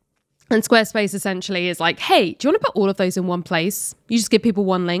that. And Squarespace essentially is like, hey, do you want to put all of those in one place? You just give people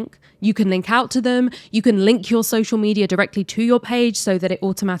one link. You can link out to them. You can link your social media directly to your page so that it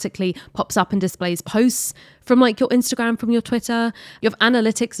automatically pops up and displays posts from like your Instagram, from your Twitter. You have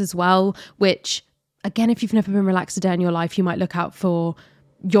analytics as well, which, again, if you've never been relaxed a day in your life, you might look out for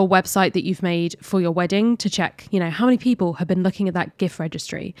your website that you've made for your wedding to check, how many people have been looking at that gift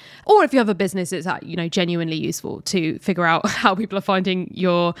registry. Or if you have a business, it's genuinely useful to figure out how people are finding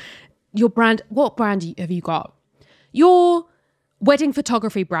your brand. What brand have you got? Your wedding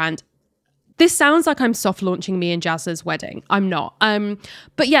photography brand. This sounds like I'm soft launching me and Jazz's wedding. I'm not.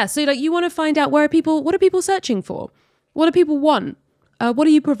 But yeah, so you want to find out what are people searching for? What do people want? What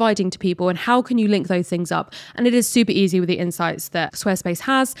are you providing to people, and how can you link those things up? And it is super easy with the insights that Squarespace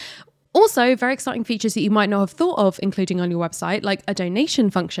has. Also, very exciting features that you might not have thought of including on your website, like a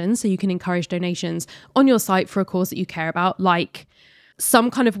donation function, so you can encourage donations on your site for a cause that you care about, like some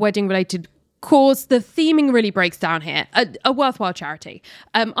kind of wedding related cause. The theming really breaks down here. A worthwhile charity.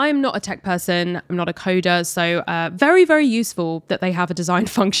 I am not a tech person. I'm not a coder. So very, very useful that they have a design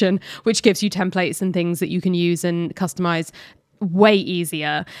function which gives you templates and things that you can use and customize way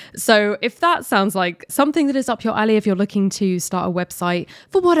easier. So if that sounds like something that is up your alley, if you're looking to start a website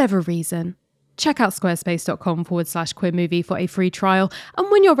for whatever reason, check out squarespace.com/queermovie for a free trial. And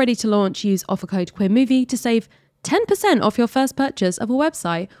when you're ready to launch, use offer code queermovie to save 10% off your first purchase of a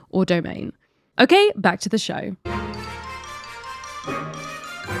website or domain. Okay, back to the show.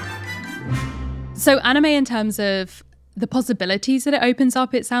 So anime, in terms of the possibilities that it opens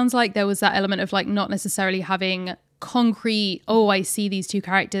up, it sounds like there was that element of like not necessarily having concrete, I see these two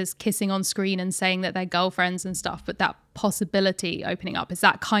characters kissing on screen and saying that they're girlfriends and stuff, but that possibility opening up, is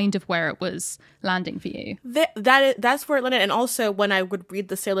that kind of where it was landing for you? That's where it landed. And also when I would read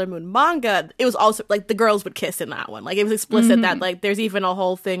the Sailor Moon manga, it was also like the girls would kiss in that one. Like it was explicit that like there's even a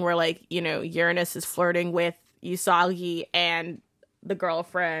whole thing where like, Uranus is flirting with Usagi and the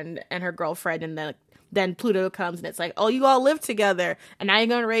girlfriend and her girlfriend, and then Pluto comes and it's like, oh, you all live together and now you're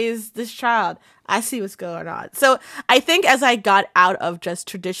going to raise this child. I see what's going on. So I think as I got out of just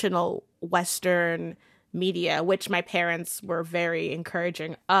traditional Western media, which my parents were very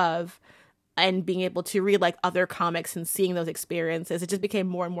encouraging of, and being able to read like other comics and seeing those experiences, it just became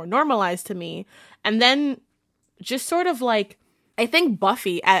more and more normalized to me. And then just sort of like, I think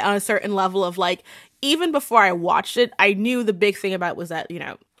Buffy on a certain level of like, even before I watched it, I knew the big thing about it was that,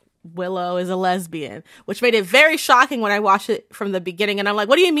 Willow is a lesbian, which made it very shocking when I watched it from the beginning. And I'm like,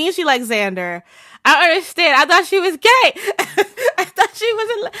 what do you mean she likes Xander? I don't understand. I thought she was gay. I thought she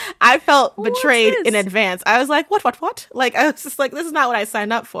was I felt betrayed in advance. I was like, what? Like, I was just like, this is not what I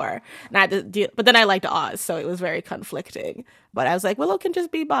signed up for. And I had to deal, but then I liked Oz, so it was very conflicting. But I was like, Willow can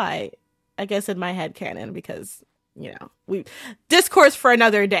just be bi, I guess, in my head canon, because, we discourse for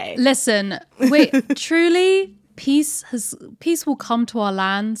another day. Listen, wait, truly, peace will come to our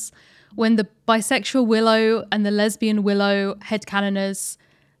lands when the bisexual Willow and the lesbian Willow headcanoners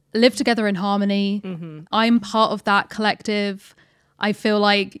live together in harmony. I'm part of that collective. I feel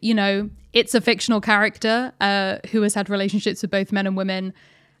like, it's a fictional character who has had relationships with both men and women.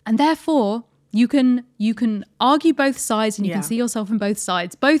 And therefore, you can argue both sides, and you can see yourself in both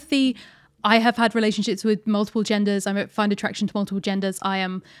sides. Both the, I have had relationships with multiple genders, I find attraction to multiple genders, I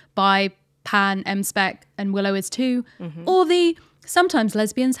am bi, pan, M-spec, and Willow is too. Or the, sometimes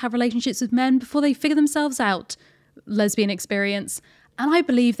lesbians have relationships with men before they figure themselves out lesbian experience. And I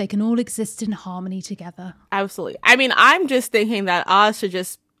believe they can all exist in harmony together. Absolutely. I mean, I'm just thinking that Oz should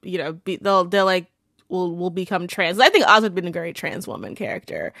just, be, they'll like will become trans. I think Oz would have been a great trans woman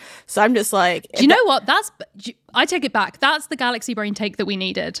character. So I'm just like, do you know what? I take it back. That's the Galaxy Brain take that we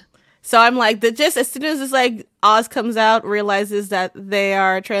needed. So I'm like, just as soon as it's like Oz comes out, realizes that they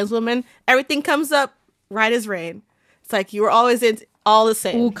are a trans woman, everything comes up right as rain. It's like you were always in all the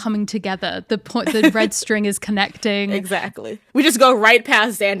same, all coming together. The red string is connecting. Exactly. We just go right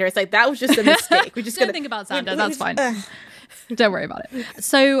past Xander. It's like that was just a mistake. We just don't think about Xander. That's fine. Don't worry about it.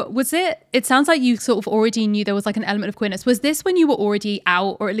 So was it sounds like you sort of already knew there was like an element of queerness. Was this when you were already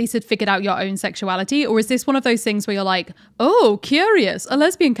out, or at least had figured out your own sexuality? Or is this one of those things where you're like, oh, curious, a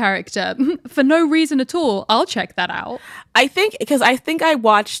lesbian character for no reason at all? I'll check that out. I think I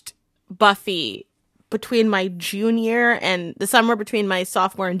watched Buffy between my junior and the summer between my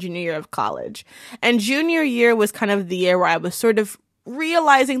sophomore and junior year of college. And junior year was kind of the year where I was sort of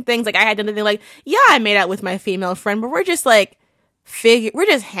realizing things. Like I had done anything like, yeah, I made out with my female friend, but we're just like, we're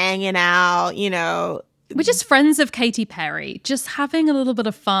just hanging out, you know. We're just friends of Katy Perry, just having a little bit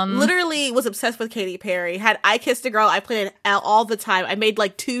of fun. Literally was obsessed with Katy Perry. Had I Kissed a Girl, I played it all the time. I made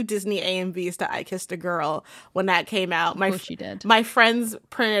like 2 Disney AMVs to I Kissed a Girl when that came out. Of course you did. My friends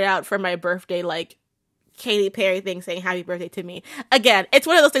printed out for my birthday like Katy Perry thing saying happy birthday to me. Again, it's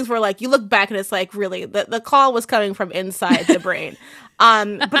one of those things where like you look back and it's like really the call was coming from inside the brain.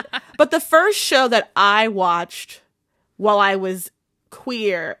 But the first show that I watched while I was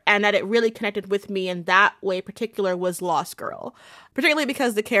queer and that it really connected with me in that way particular was Lost Girl. Particularly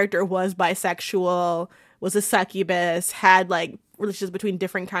because the character was bisexual, was a succubus, had like relationships between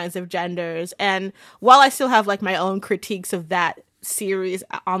different kinds of genders. And while I still have like my own critiques of that series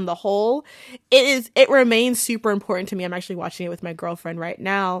on the whole, it remains super important to me. I'm actually watching it with my girlfriend right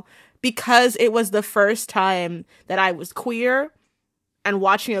now because it was the first time that I was queer and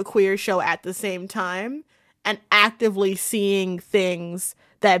watching a queer show at the same time and actively seeing things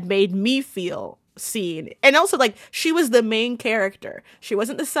that made me feel seen. And also like she was the main character. She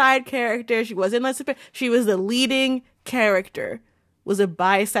wasn't the side character. She wasn't she was the leading character. Was a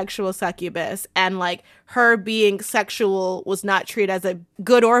bisexual succubus, and like her being sexual was not treated as a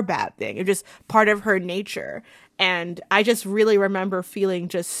good or bad thing. It was just part of her nature. And I just really remember feeling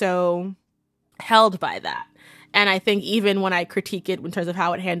just so held by that. And I think even when I critique it in terms of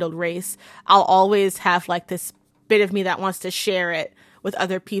how it handled race, I'll always have like this bit of me that wants to share it with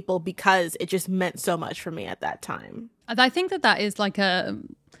other people because it just meant so much for me at that time. I think that is like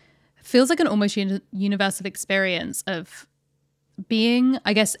feels like an almost universal experience of being,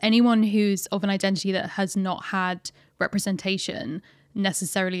 I guess, anyone who's of an identity that has not had representation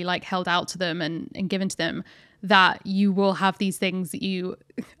necessarily like held out to them and given to them, that you will have these things that you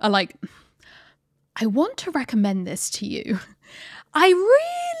are like, I want to recommend this to you. I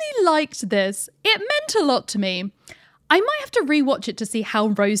really liked this. It meant a lot to me. I might have to rewatch it to see how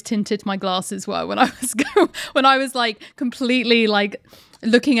rose tinted my glasses were when I was like completely like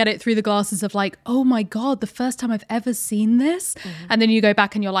looking at it through the glasses of like, oh my God, the first time I've ever seen this. Mm-hmm. And then you go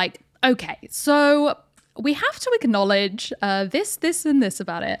back and you're like, okay, so we have to acknowledge this, and this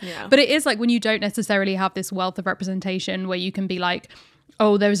about it. Yeah. But it is like when you don't necessarily have this wealth of representation where you can be like,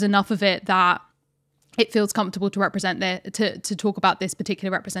 oh, there's enough of it that it feels comfortable to represent to talk about this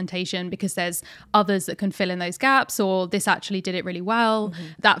particular representation because there's others that can fill in those gaps, or this actually did it really well. Mm-hmm.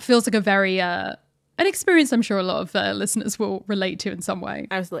 That feels like a very an experience I'm sure a lot of listeners will relate to in some way.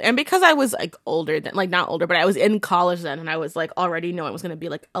 Absolutely. And because I was like older than, like not older, but I was in college then and I was like already knowing I was going to be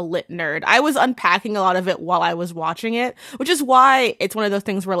like a lit nerd. I was unpacking a lot of it while I was watching it, which is why it's one of those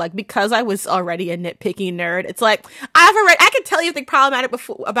things where like, because I was already a nitpicky nerd, it's like, I could tell you something problematic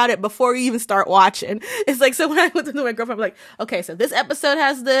about it before you even start watching. It's like, so when I went to my girlfriend, I'm like, okay, so this episode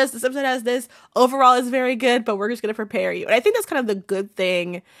has this episode has this, overall is very good, but we're just going to prepare you. And I think that's kind of the good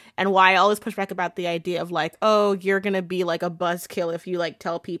thing and why I always push back about the idea of like, oh, you're gonna be like a buzzkill if you like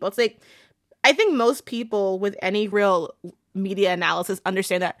tell people. It's like, I think most people with any real media analysis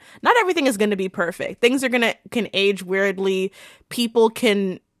understand that not everything is going to be perfect. Things can age weirdly. People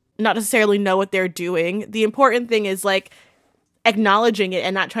can not necessarily know what they're doing. The important thing is like acknowledging it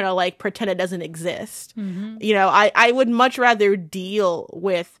and not trying to like pretend it doesn't exist. Mm-hmm. You know, I would much rather deal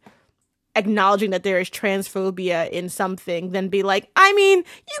with acknowledging that there is transphobia in something than be like, I mean,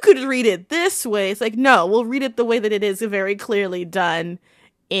 you could read it this way. It's like, no, we'll read it the way that it is very clearly done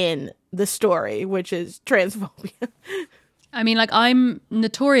in the story, which is transphobia. I mean, like, I'm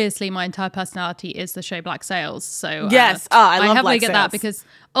notoriously, my entire personality is the show Black Sails. So yes, I love heavily Black get Sails. That because,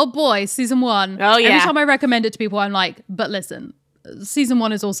 oh boy, season 1. Oh yeah. Every time I recommend it to people, I'm like, but listen, season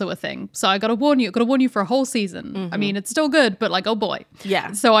 1 is also a thing. So I gotta warn you for a whole season. Mm-hmm. I mean, it's still good, but like, oh boy.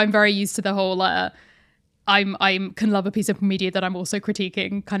 Yeah. So I'm very used to the whole, I'm can love a piece of media that I'm also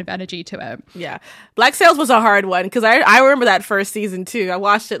critiquing kind of energy to it. Yeah. Black Sails was a hard one because I remember that first season too. I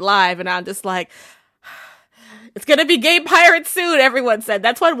watched it live and I'm just like, it's gonna be gay pirates soon, everyone said.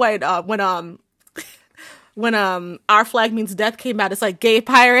 That's what when Our Flag Means Death came out, it's like, gay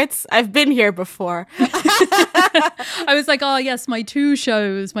pirates? I've been here before. I was like, oh yes, my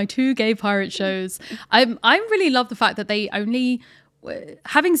two gay pirate shows. I really love the fact that they only,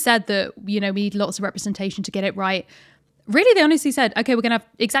 having said that, we need lots of representation to get it right. Really, they honestly said, okay, we're going to have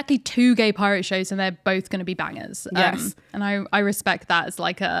exactly 2 gay pirate shows and they're both going to be bangers. Yes. And I respect that as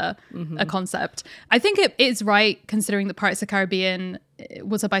like a concept. I think it is right, considering that Pirates of the Caribbean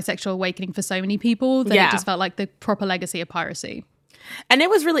was a bisexual awakening for so many people, that it just felt like the proper legacy of piracy. And it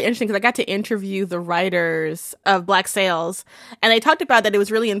was really interesting because I got to interview the writers of Black Sails, and they talked about that it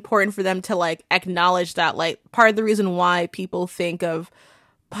was really important for them to like acknowledge that like part of the reason why people think of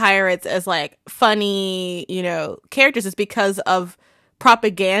pirates as like funny, characters is because of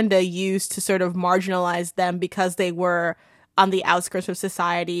propaganda used to sort of marginalize them because they were on the outskirts of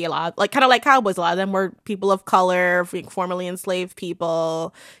society. A lot, like kind of like cowboys, a lot of them were people of color, formerly enslaved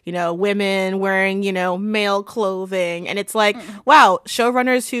people, women wearing, male clothing. And it's like, wow,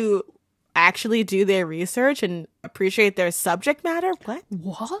 showrunners who actually do their research and appreciate their subject matter.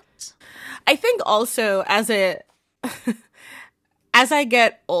 What? I think also as I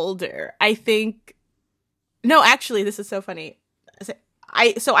get older, I think, no, actually, this is so funny.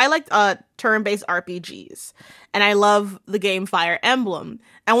 I like turn-based RPGs, and I love the game Fire Emblem.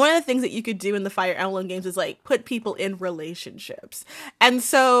 And one of the things that you could do in the Fire Emblem games is like put people in relationships. And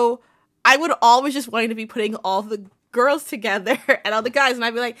so I would always just want to be putting all the girls together and all the guys, and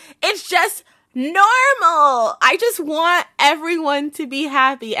I'd be like, it's just normal. I just want everyone to be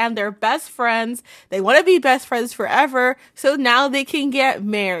happy, and they're best friends. They want to be best friends forever, so now they can get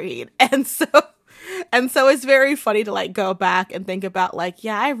married. And so it's very funny to like go back and think about like,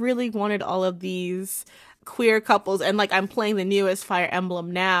 yeah, I really wanted all of these queer couples, and like I'm playing the newest Fire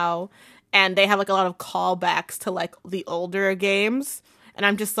Emblem now, and they have like a lot of callbacks to like the older games, and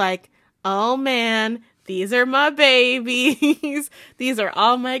I'm just like, oh man, these are my babies. These are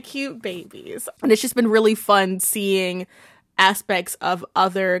all my cute babies. And it's just been really fun seeing aspects of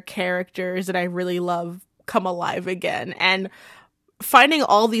other characters that I really love come alive again, and finding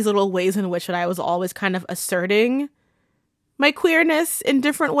all these little ways in which I was always kind of asserting my queerness in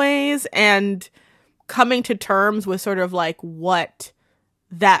different ways and coming to terms with sort of like what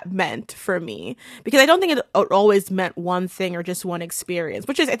that meant for me. Because I don't think it always meant one thing or just one experience,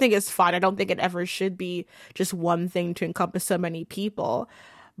 which is, I think is fine. I don't think it ever should be just one thing to encompass so many people.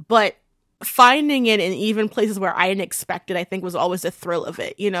 But finding it in even places where I didn't expect it, I think was always the thrill of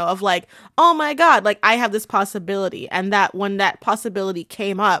it, of like, oh my God, like I have this possibility. And that when that possibility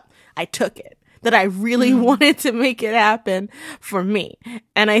came up, I took it, that I really wanted to make it happen for me.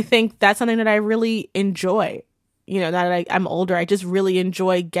 And I think that's something that I really enjoy, now that I'm older. I just really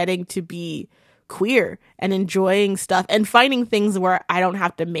enjoy getting to be queer and enjoying stuff and finding things where I don't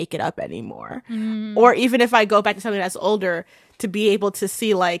have to make it up anymore. Or even if I go back to something that's older, to be able to see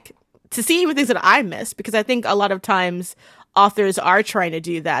even things that I miss, because I think a lot of times authors are trying to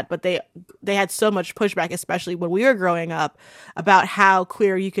do that, but they had so much pushback, especially when we were growing up, about how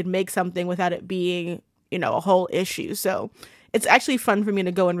queer you could make something without it being, a whole issue. So it's actually fun for me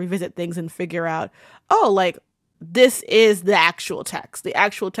to go and revisit things and figure out, oh, like this is the actual text. The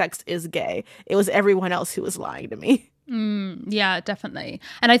actual text is gay. It was everyone else who was lying to me. Yeah, definitely.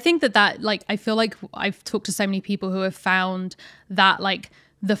 And I think that like, I feel like I've talked to so many people who have found that like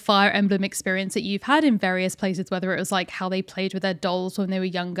the Fire Emblem experience that you've had in various places, whether it was like how they played with their dolls when they were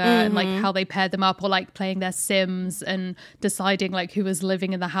younger and like how they paired them up, or like playing their Sims and deciding like who was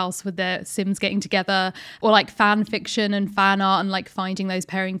living in the house with their Sims getting together, or like fan fiction and fan art and like finding those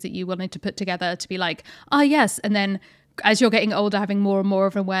pairings that you wanted to put together to be like, yes. And then as you're getting older, having more and more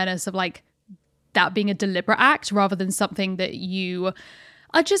of an awareness of like that being a deliberate act rather than something that you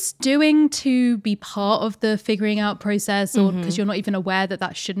are just doing to be part of the figuring out process, or because you're not even aware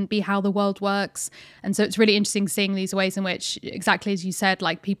that shouldn't be how the world works. And so it's really interesting seeing these ways in which, exactly as you said,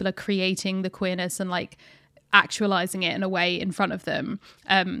 like people are creating the queerness and like actualizing it in a way in front of them,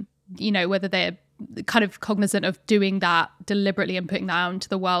 whether they're kind of cognizant of doing that deliberately and putting that out into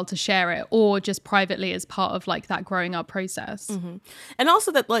the world to share it, or just privately as part of like that growing up process. And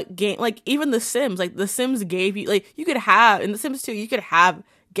also that like game, like even the Sims gave you, like you could have in the Sims 2, you could have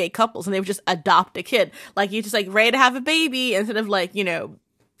gay couples and they would just adopt a kid. Like you just like ready to have a baby, instead of like,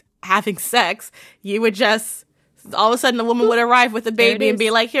 having sex, you would just, all of a sudden a woman would arrive with a baby and be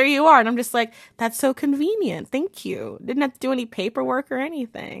like, here you are. And I'm just like, that's so convenient. Thank you. Didn't have to do any paperwork or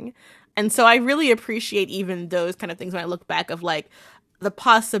anything. And so I really appreciate even those kind of things when I look back of like the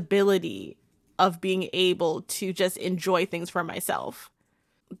possibility of being able to just enjoy things for myself.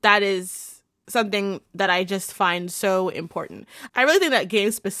 That is something that I just find so important. I really think that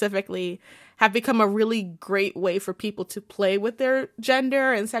games specifically have become a really great way for people to play with their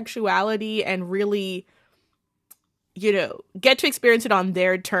gender and sexuality and really, you know, get to experience it on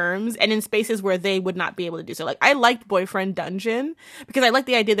their terms and in spaces where they would not be able to do so. Like, I liked Boyfriend Dungeon because I like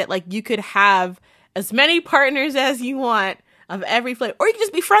the idea that, like, you could have as many partners as you want of every flavor, or you could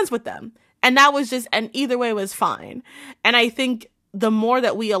just be friends with them. And that was just, and either way was fine. And I think the more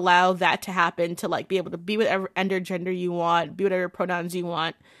that we allow that to happen, to, like, be able to be whatever gender you want, be whatever pronouns you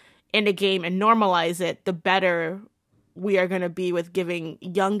want in a game and normalize it, the better we are going to be with giving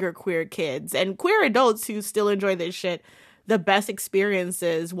younger queer kids and queer adults who still enjoy this shit the best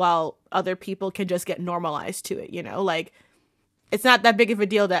experiences, while other people can just get normalized to it, you know? Like, it's not that big of a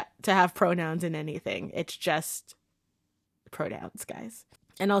deal to have pronouns in anything. It's just pronouns, guys.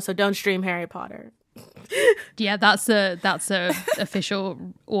 And also, don't stream Harry Potter. Yeah, that's a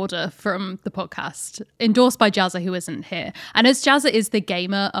official order from the podcast, endorsed by Jazza, who isn't here. And as Jazza is the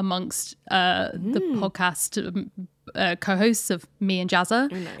gamer amongst the podcast co-hosts of me and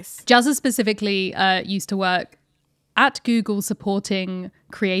Jazza. Nice. Jazza specifically used to work at Google supporting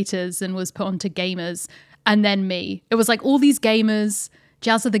creators and was put onto gamers, and then me. It was like all these gamers,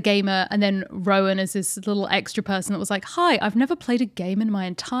 Jazza the gamer, and then Rowan is this little extra person that was like, hi, I've never played a game in my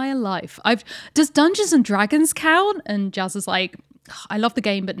entire life. Does Dungeons and Dragons count? And Jazza's like, I love the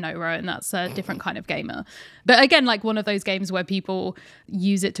game, but no, Rowan, that's a different kind of gamer. But again, like one of those games where people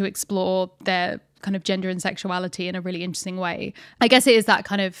use it to explore their kind of gender and sexuality in a really interesting way. I guess it is that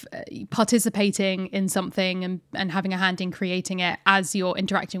kind of participating in something and having a hand in creating it as you're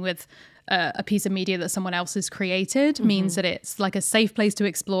interacting with a piece of media that someone else has created means that it's like a safe place to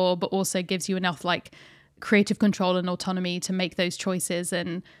explore, but also gives you enough like creative control and autonomy to make those choices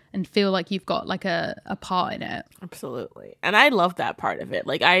and feel like you've got like a part in it. Absolutely. And I love that part of it.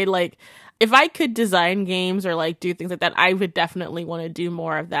 Like, if I could design games or like do things like that, I would definitely want to do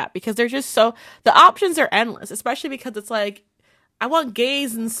more of that, because they're just the options are endless, especially because it's like, I want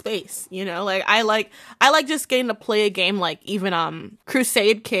gays in space, you know? Like, I like just getting to play a game like even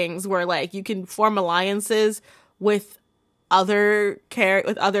Crusade Kings, where like you can form alliances with other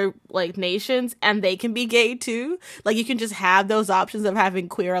like nations and they can be gay too. Like, you can just have those options of having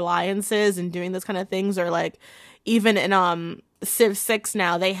queer alliances and doing those kind of things. Or like even in Civ 6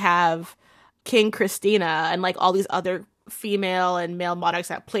 now, they have King Christina and like all these other female and male monarchs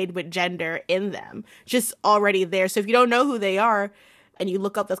that played with gender in them just already there. So if you don't know who they are and you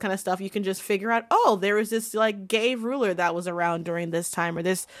look up this kind of stuff, you can just figure out, oh, there was this like gay ruler that was around during this time, or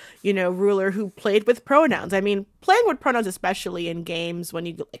this, you know, ruler who played with pronouns. I mean, playing with pronouns, especially in games, when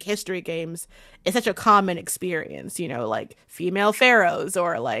you like history games, is such a common experience, you know, like female pharaohs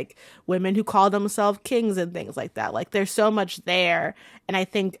or like women who call themselves kings and things like that. Like, there's so much there. And I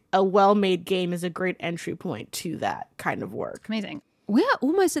think a well-made game is a great entry point to that kind of work. Amazing. We're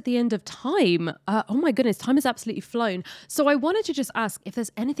almost at the end of time. Oh my goodness, time has absolutely flown. So I wanted to just ask if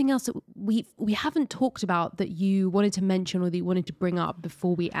there's anything else that we haven't talked about that you wanted to mention or that you wanted to bring up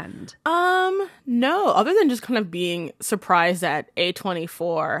before we end. No, other than just kind of being surprised that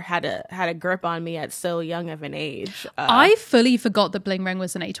A24 had a grip on me at so young of an age. I fully forgot that Bling Ring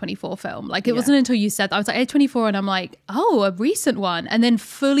was an A24 film. Like, it wasn't until you said that I was like A24 and I'm like, oh, a recent one, and then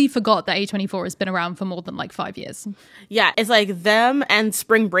fully forgot that A24 has been around for more than like 5 years. Yeah, it's like them and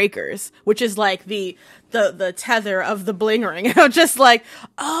Spring Breakers, which is like the tether of the Bling Ring. You know, just like,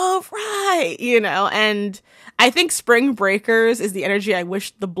 oh right, you know. And I think Spring Breakers is the energy I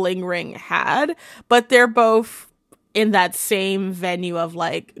wish the Bling Ring had, but they're both in that same venue of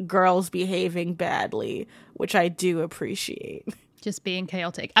like girls behaving badly, which I do appreciate. Just being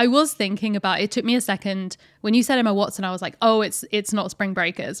chaotic. I was thinking about, it took me a second when you said Emma Watson, I was like, oh, it's not Spring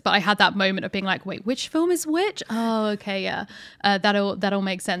Breakers, but I had that moment of being like, wait, which film is which? Oh, okay, yeah, that'll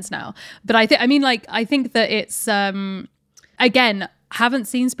make sense now. But I think that it's again, haven't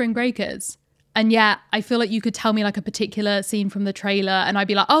seen Spring Breakers, and yet I feel like you could tell me like a particular scene from the trailer and I'd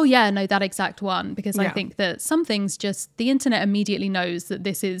be like, oh yeah, no, that exact one, because I think that some things just the internet immediately knows that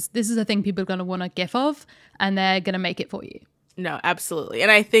this is a thing people are going to want a gif of, and they're going to make it for you. No, absolutely. And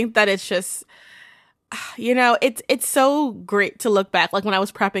I think that it's just, you know, it's so great to look back. Like, when I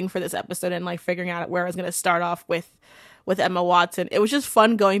was prepping for this episode and like figuring out where I was going to start off with Emma Watson, it was just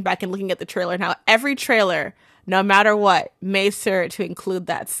fun going back and looking at the trailer and how every trailer, no matter what, made sure to include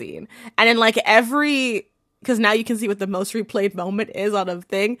that scene. And in like because now you can see what the most replayed moment is on a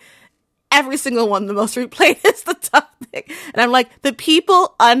thing. every single one, the most replayed is the topic. And I'm like, the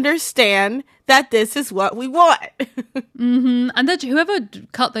people understand that this is what we want. And that whoever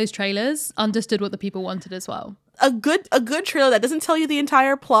cut those trailers understood what the people wanted as well. A good trailer that doesn't tell you the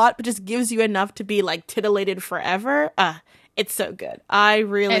entire plot, but just gives you enough to be like titillated forever. It's so good.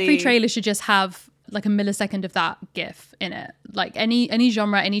 Every trailer should just have like a millisecond of that GIF in it. Like any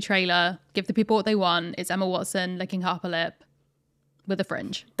genre, any trailer, give the people what they want. It's Emma Watson licking her upper lip with a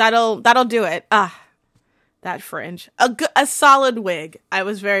fringe. That'll do it. That fringe. A solid wig. I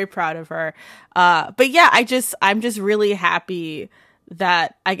was very proud of her. But yeah, I'm just really happy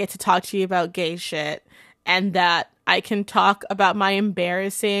that I get to talk to you about gay shit and that I can talk about my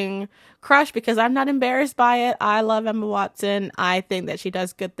embarrassing crush because I'm not embarrassed by it. I love Emma Watson. I think that she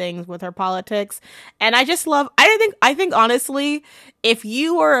does good things with her politics. And I think honestly, if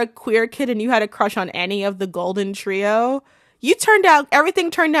you were a queer kid and you had a crush on any of the Golden Trio,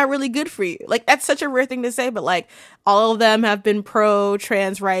 everything turned out really good for you. Like, that's such a rare thing to say, but like, all of them have been pro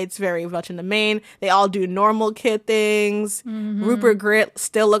trans rights very much in the main. They all do normal kid things. Rupert Grint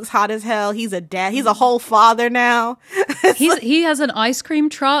still looks hot as hell. He's a dad. He's a whole father now. He has an ice cream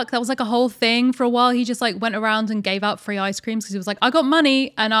truck. That was like a whole thing for a while. He just like went around and gave out free ice creams because he was like, I got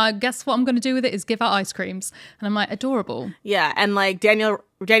money and I guess what I'm going to do with it is give out ice creams. And I'm like, adorable. Yeah. And like Daniel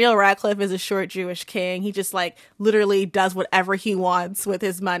Radcliffe is a short Jewish king. He just like literally does whatever he wants with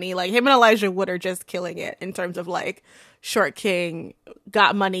his money. Like him and Elijah Wood are just killing it in terms of like short king,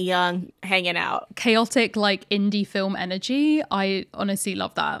 got money young, hanging out. Chaotic like indie film energy. I honestly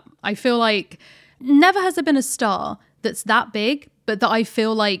love that. I feel like never has there been a star that's that big, but that I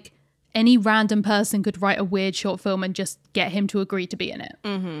feel like any random person could write a weird short film and just get him to agree to be in it.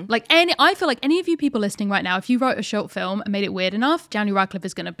 I feel like any of you people listening right now, if you wrote a short film and made it weird enough, Daniel Radcliffe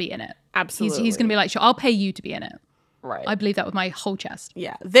is going to be in it. Absolutely. He's going to be like, sure, I'll pay you to be in it. Right. I believe that with my whole chest.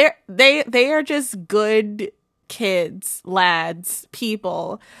 Yeah. They are just good kids, lads,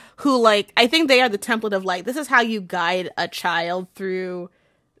 people who like, I think they are the template of like, this is how you guide a child through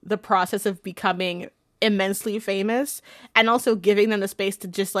the process of becoming immensely famous and also giving them the space to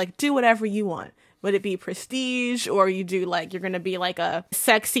just like do whatever you want. Would it be prestige or you do like, you're going to be like a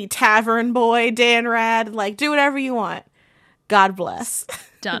sexy tavern boy, Dan Rad, like do whatever you want. God bless.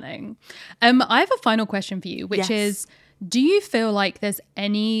 Stunning. I have a final question for you, which is, do you feel like there's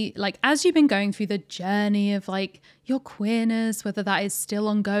any, like, as you've been going through the journey of like your queerness, whether that is still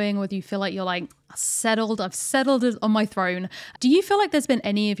ongoing, whether you feel like you're like I've settled on my throne, do you feel like there's been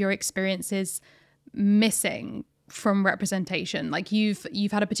any of your experiences missing from representation? Like you've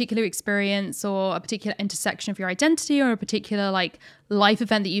had a particular experience or a particular intersection of your identity or a particular like life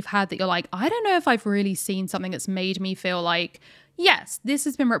event that you've had that you're like, I don't know if I've really seen something that's made me feel like, yes, this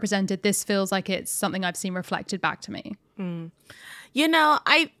has been represented. This feels like it's something I've seen reflected back to me. You know,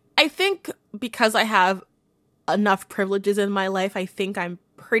 I think because I have enough privileges in my life, I think I'm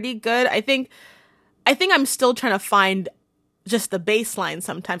pretty good. I think I'm still trying to find just the baseline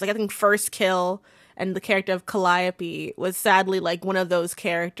sometimes. Like I think First Kill and the character of Calliope was sadly like one of those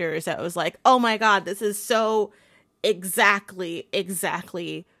characters that was like, oh my God, this is so exactly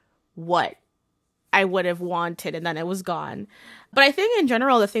what I would have wanted, and then it was gone. But I think in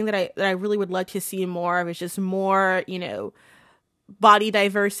general, the thing that I really would like to see more of is just more, you know, body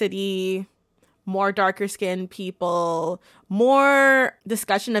diversity, more darker skinned people, more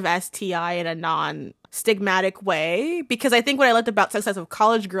discussion of STI in a non-stigmatic way. Because I think what I liked about Success of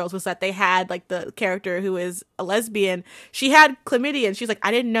College Girls was that they had like the character who is a lesbian, she had chlamydia and she's like,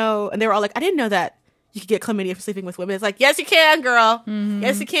 I didn't know. And they were all like, I didn't know that you could get chlamydia for sleeping with women. It's like, yes, you can, girl. Mm-hmm.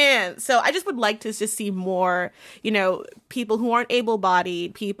 Yes, you can. So I just would like to just see more, you know, people who aren't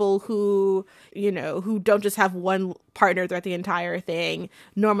able-bodied, people who, you know, who don't just have one partner throughout the entire thing,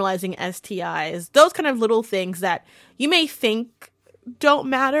 normalizing STIs, those kind of little things that you may think don't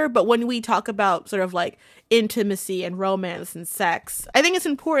matter, but when we talk about sort of like intimacy and romance and sex, I think it's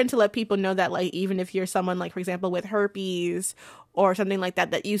important to let people know that like even if you're someone like, for example, with herpes or something like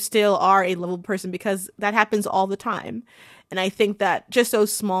that, that you still are a lovable person, because that happens all the time. And I think that just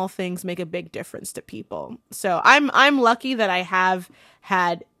those small things make a big difference to people. So I'm lucky that I have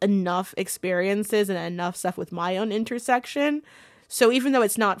had enough experiences and enough stuff with my own intersection. So even though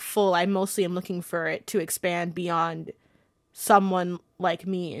it's not full, I mostly am looking for it to expand beyond someone like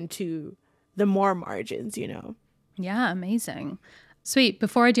me into the more margins, you know? Yeah, amazing. Sweet.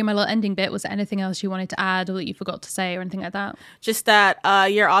 Before I do my little ending bit, was there anything else you wanted to add or that you forgot to say or anything like that? Just that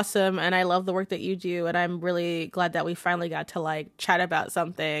you're awesome and I love the work that you do, and I'm really glad that we finally got to like chat about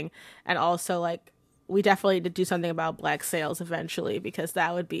something, and also like we definitely need to do something about Black sales eventually, because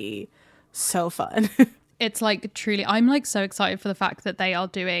that would be so fun. It's like truly, I'm like so excited for the fact that they are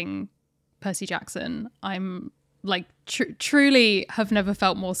doing Percy Jackson. I'm like truly have never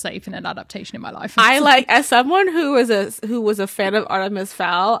felt more safe in an adaptation in my life. I like, as someone who was a fan of Artemis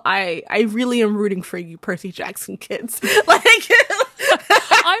Fowl, I really am rooting for you Percy Jackson kids. Like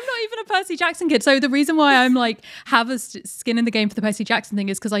I'm not even a Percy Jackson kid. So the reason why I'm like have a skin in the game for the Percy Jackson thing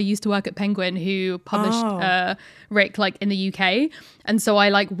is because I used to work at Penguin, who published Rick like in the UK. And so I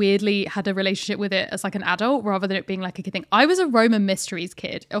like weirdly had a relationship with it as like an adult rather than it being like a kid thing. I was a Roman Mysteries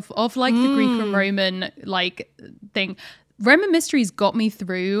kid of like the Greek and Roman like thing. Roman Mysteries got me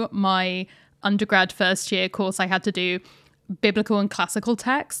through my undergrad first year course I had to do biblical and classical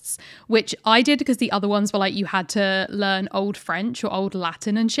texts, which I did because the other ones were like you had to learn old French or old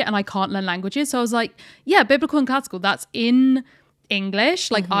Latin and shit, and I can't learn languages. So I was like, yeah, biblical and classical, that's in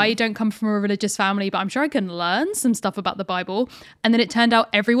English. Like I don't come from a religious family, but I'm sure I can learn some stuff about the Bible. And then it turned out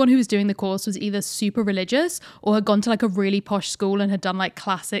everyone who was doing the course was either super religious or had gone to like a really posh school and had done like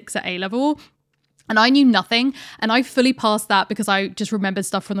classics at A-level. And I knew nothing. And I fully passed that because I just remembered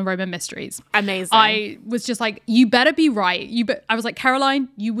stuff from the Roman Mysteries. Amazing. I was just like, you better be right. I was like, Caroline,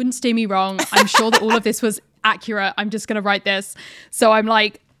 you wouldn't steer me wrong. I'm sure that all of this was accurate. I'm just going to write this. So I'm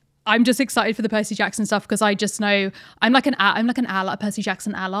like, I'm just excited for the Percy Jackson stuff because I just know I'm like an ally, a Percy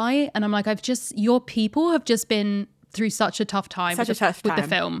Jackson ally. And I'm like, your people have just been through such a tough time with the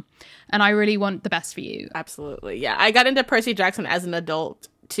film. And I really want the best for you. Absolutely. Yeah. I got into Percy Jackson as an adult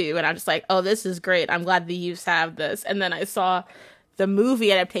too, and I'm just like, oh, this is great. I'm glad the youths have this. And then I saw the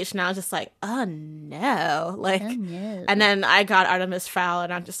movie adaptation, and I was just like, oh no. Like, oh, no. And then I got Artemis Fowl,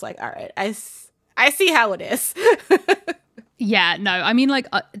 and I'm just like, all right, I see how it is. Yeah, no, I mean,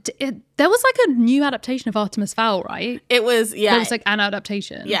 like, there was like a new adaptation of Artemis Fowl, right? It was, yeah. There was like an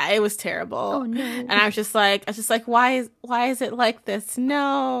adaptation. Yeah, it was terrible. Oh no. And I was just like, why is it like this?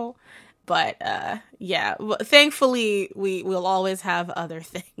 No. But yeah, thankfully we will always have other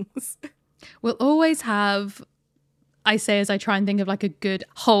things. We'll always have, I say as I try and think of like a good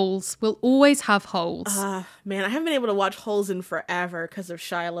Holes. We'll always have Holes. Man, I haven't been able to watch Holes in forever because of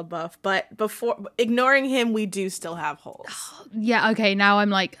Shia LaBeouf. But before ignoring him, we do still have Holes. Yeah, okay. Now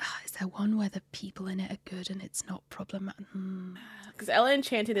I'm like, is there one where the people in it are good and it's not problematic? Because Ella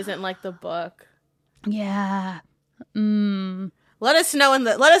Enchanted isn't like the book. Yeah. Let us know.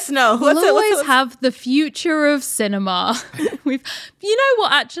 We'll always have the future of cinema. You know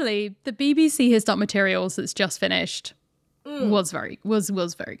what? Actually, the BBC His Dark Materials that's just finished was very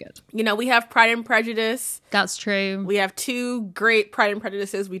good. You know, we have Pride and Prejudice. That's true. We have 2 great Pride and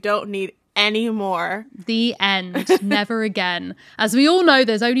Prejudices. We don't need any more. The end. Never again. As we all know,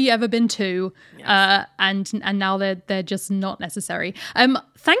 there's only ever been 2, yes. And now they're just not necessary.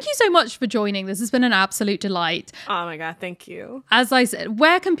 Thank you so much for joining. This has been an absolute delight. Oh my God, thank you. As I said,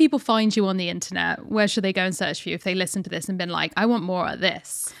 where can people find you on the internet? Where should they go and search for you if they listen to this and been like, I want more of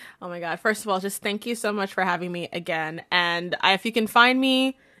this? Oh my God. First of all, just thank you so much for having me again. And if you can find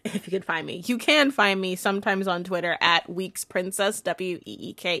me, you can find me sometimes on Twitter at Weeks Princess,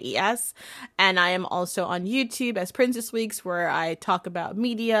 Weekes. And I am also on YouTube as Princess Weeks, where I talk about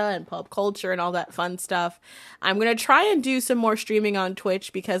media and pop culture and all that fun stuff. I'm going to try and do some more streaming on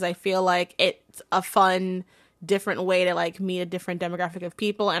Twitch because I feel like it's a fun, different way to like meet a different demographic of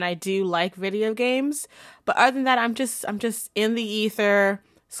people. And I do like video games. But other than that, I'm just in the ether,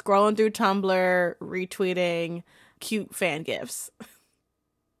 scrolling through Tumblr, retweeting cute fan gifs.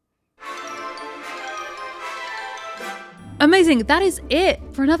 Amazing. That is it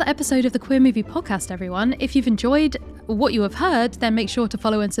for another episode of the Queer Movie Podcast, everyone. If you've enjoyed what you have heard, then make sure to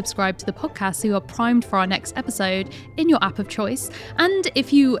follow and subscribe to the podcast so you are primed for our next episode in your app of choice. And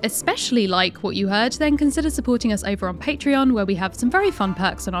if you especially like what you heard, then consider supporting us over on Patreon, where we have some very fun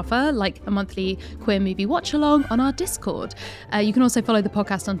perks on offer, like a monthly Queer Movie Watch Along on our Discord. You can also follow the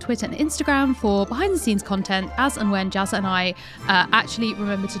podcast on Twitter and Instagram for behind-the-scenes content, as and when Jazza and I actually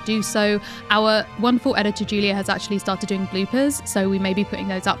remember to do so. Our wonderful editor, Julia, has actually started doing bloopers, so we may be putting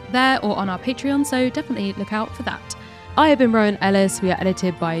those up there or on our Patreon, so definitely look out for that. I have been Rowan Ellis. We are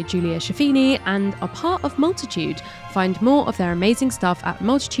edited by Julia Shafini and are part of Multitude. Find more of their amazing stuff at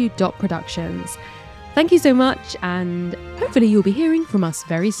multitude.productions. Thank you so much, and hopefully you'll be hearing from us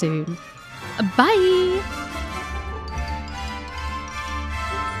very soon. Bye!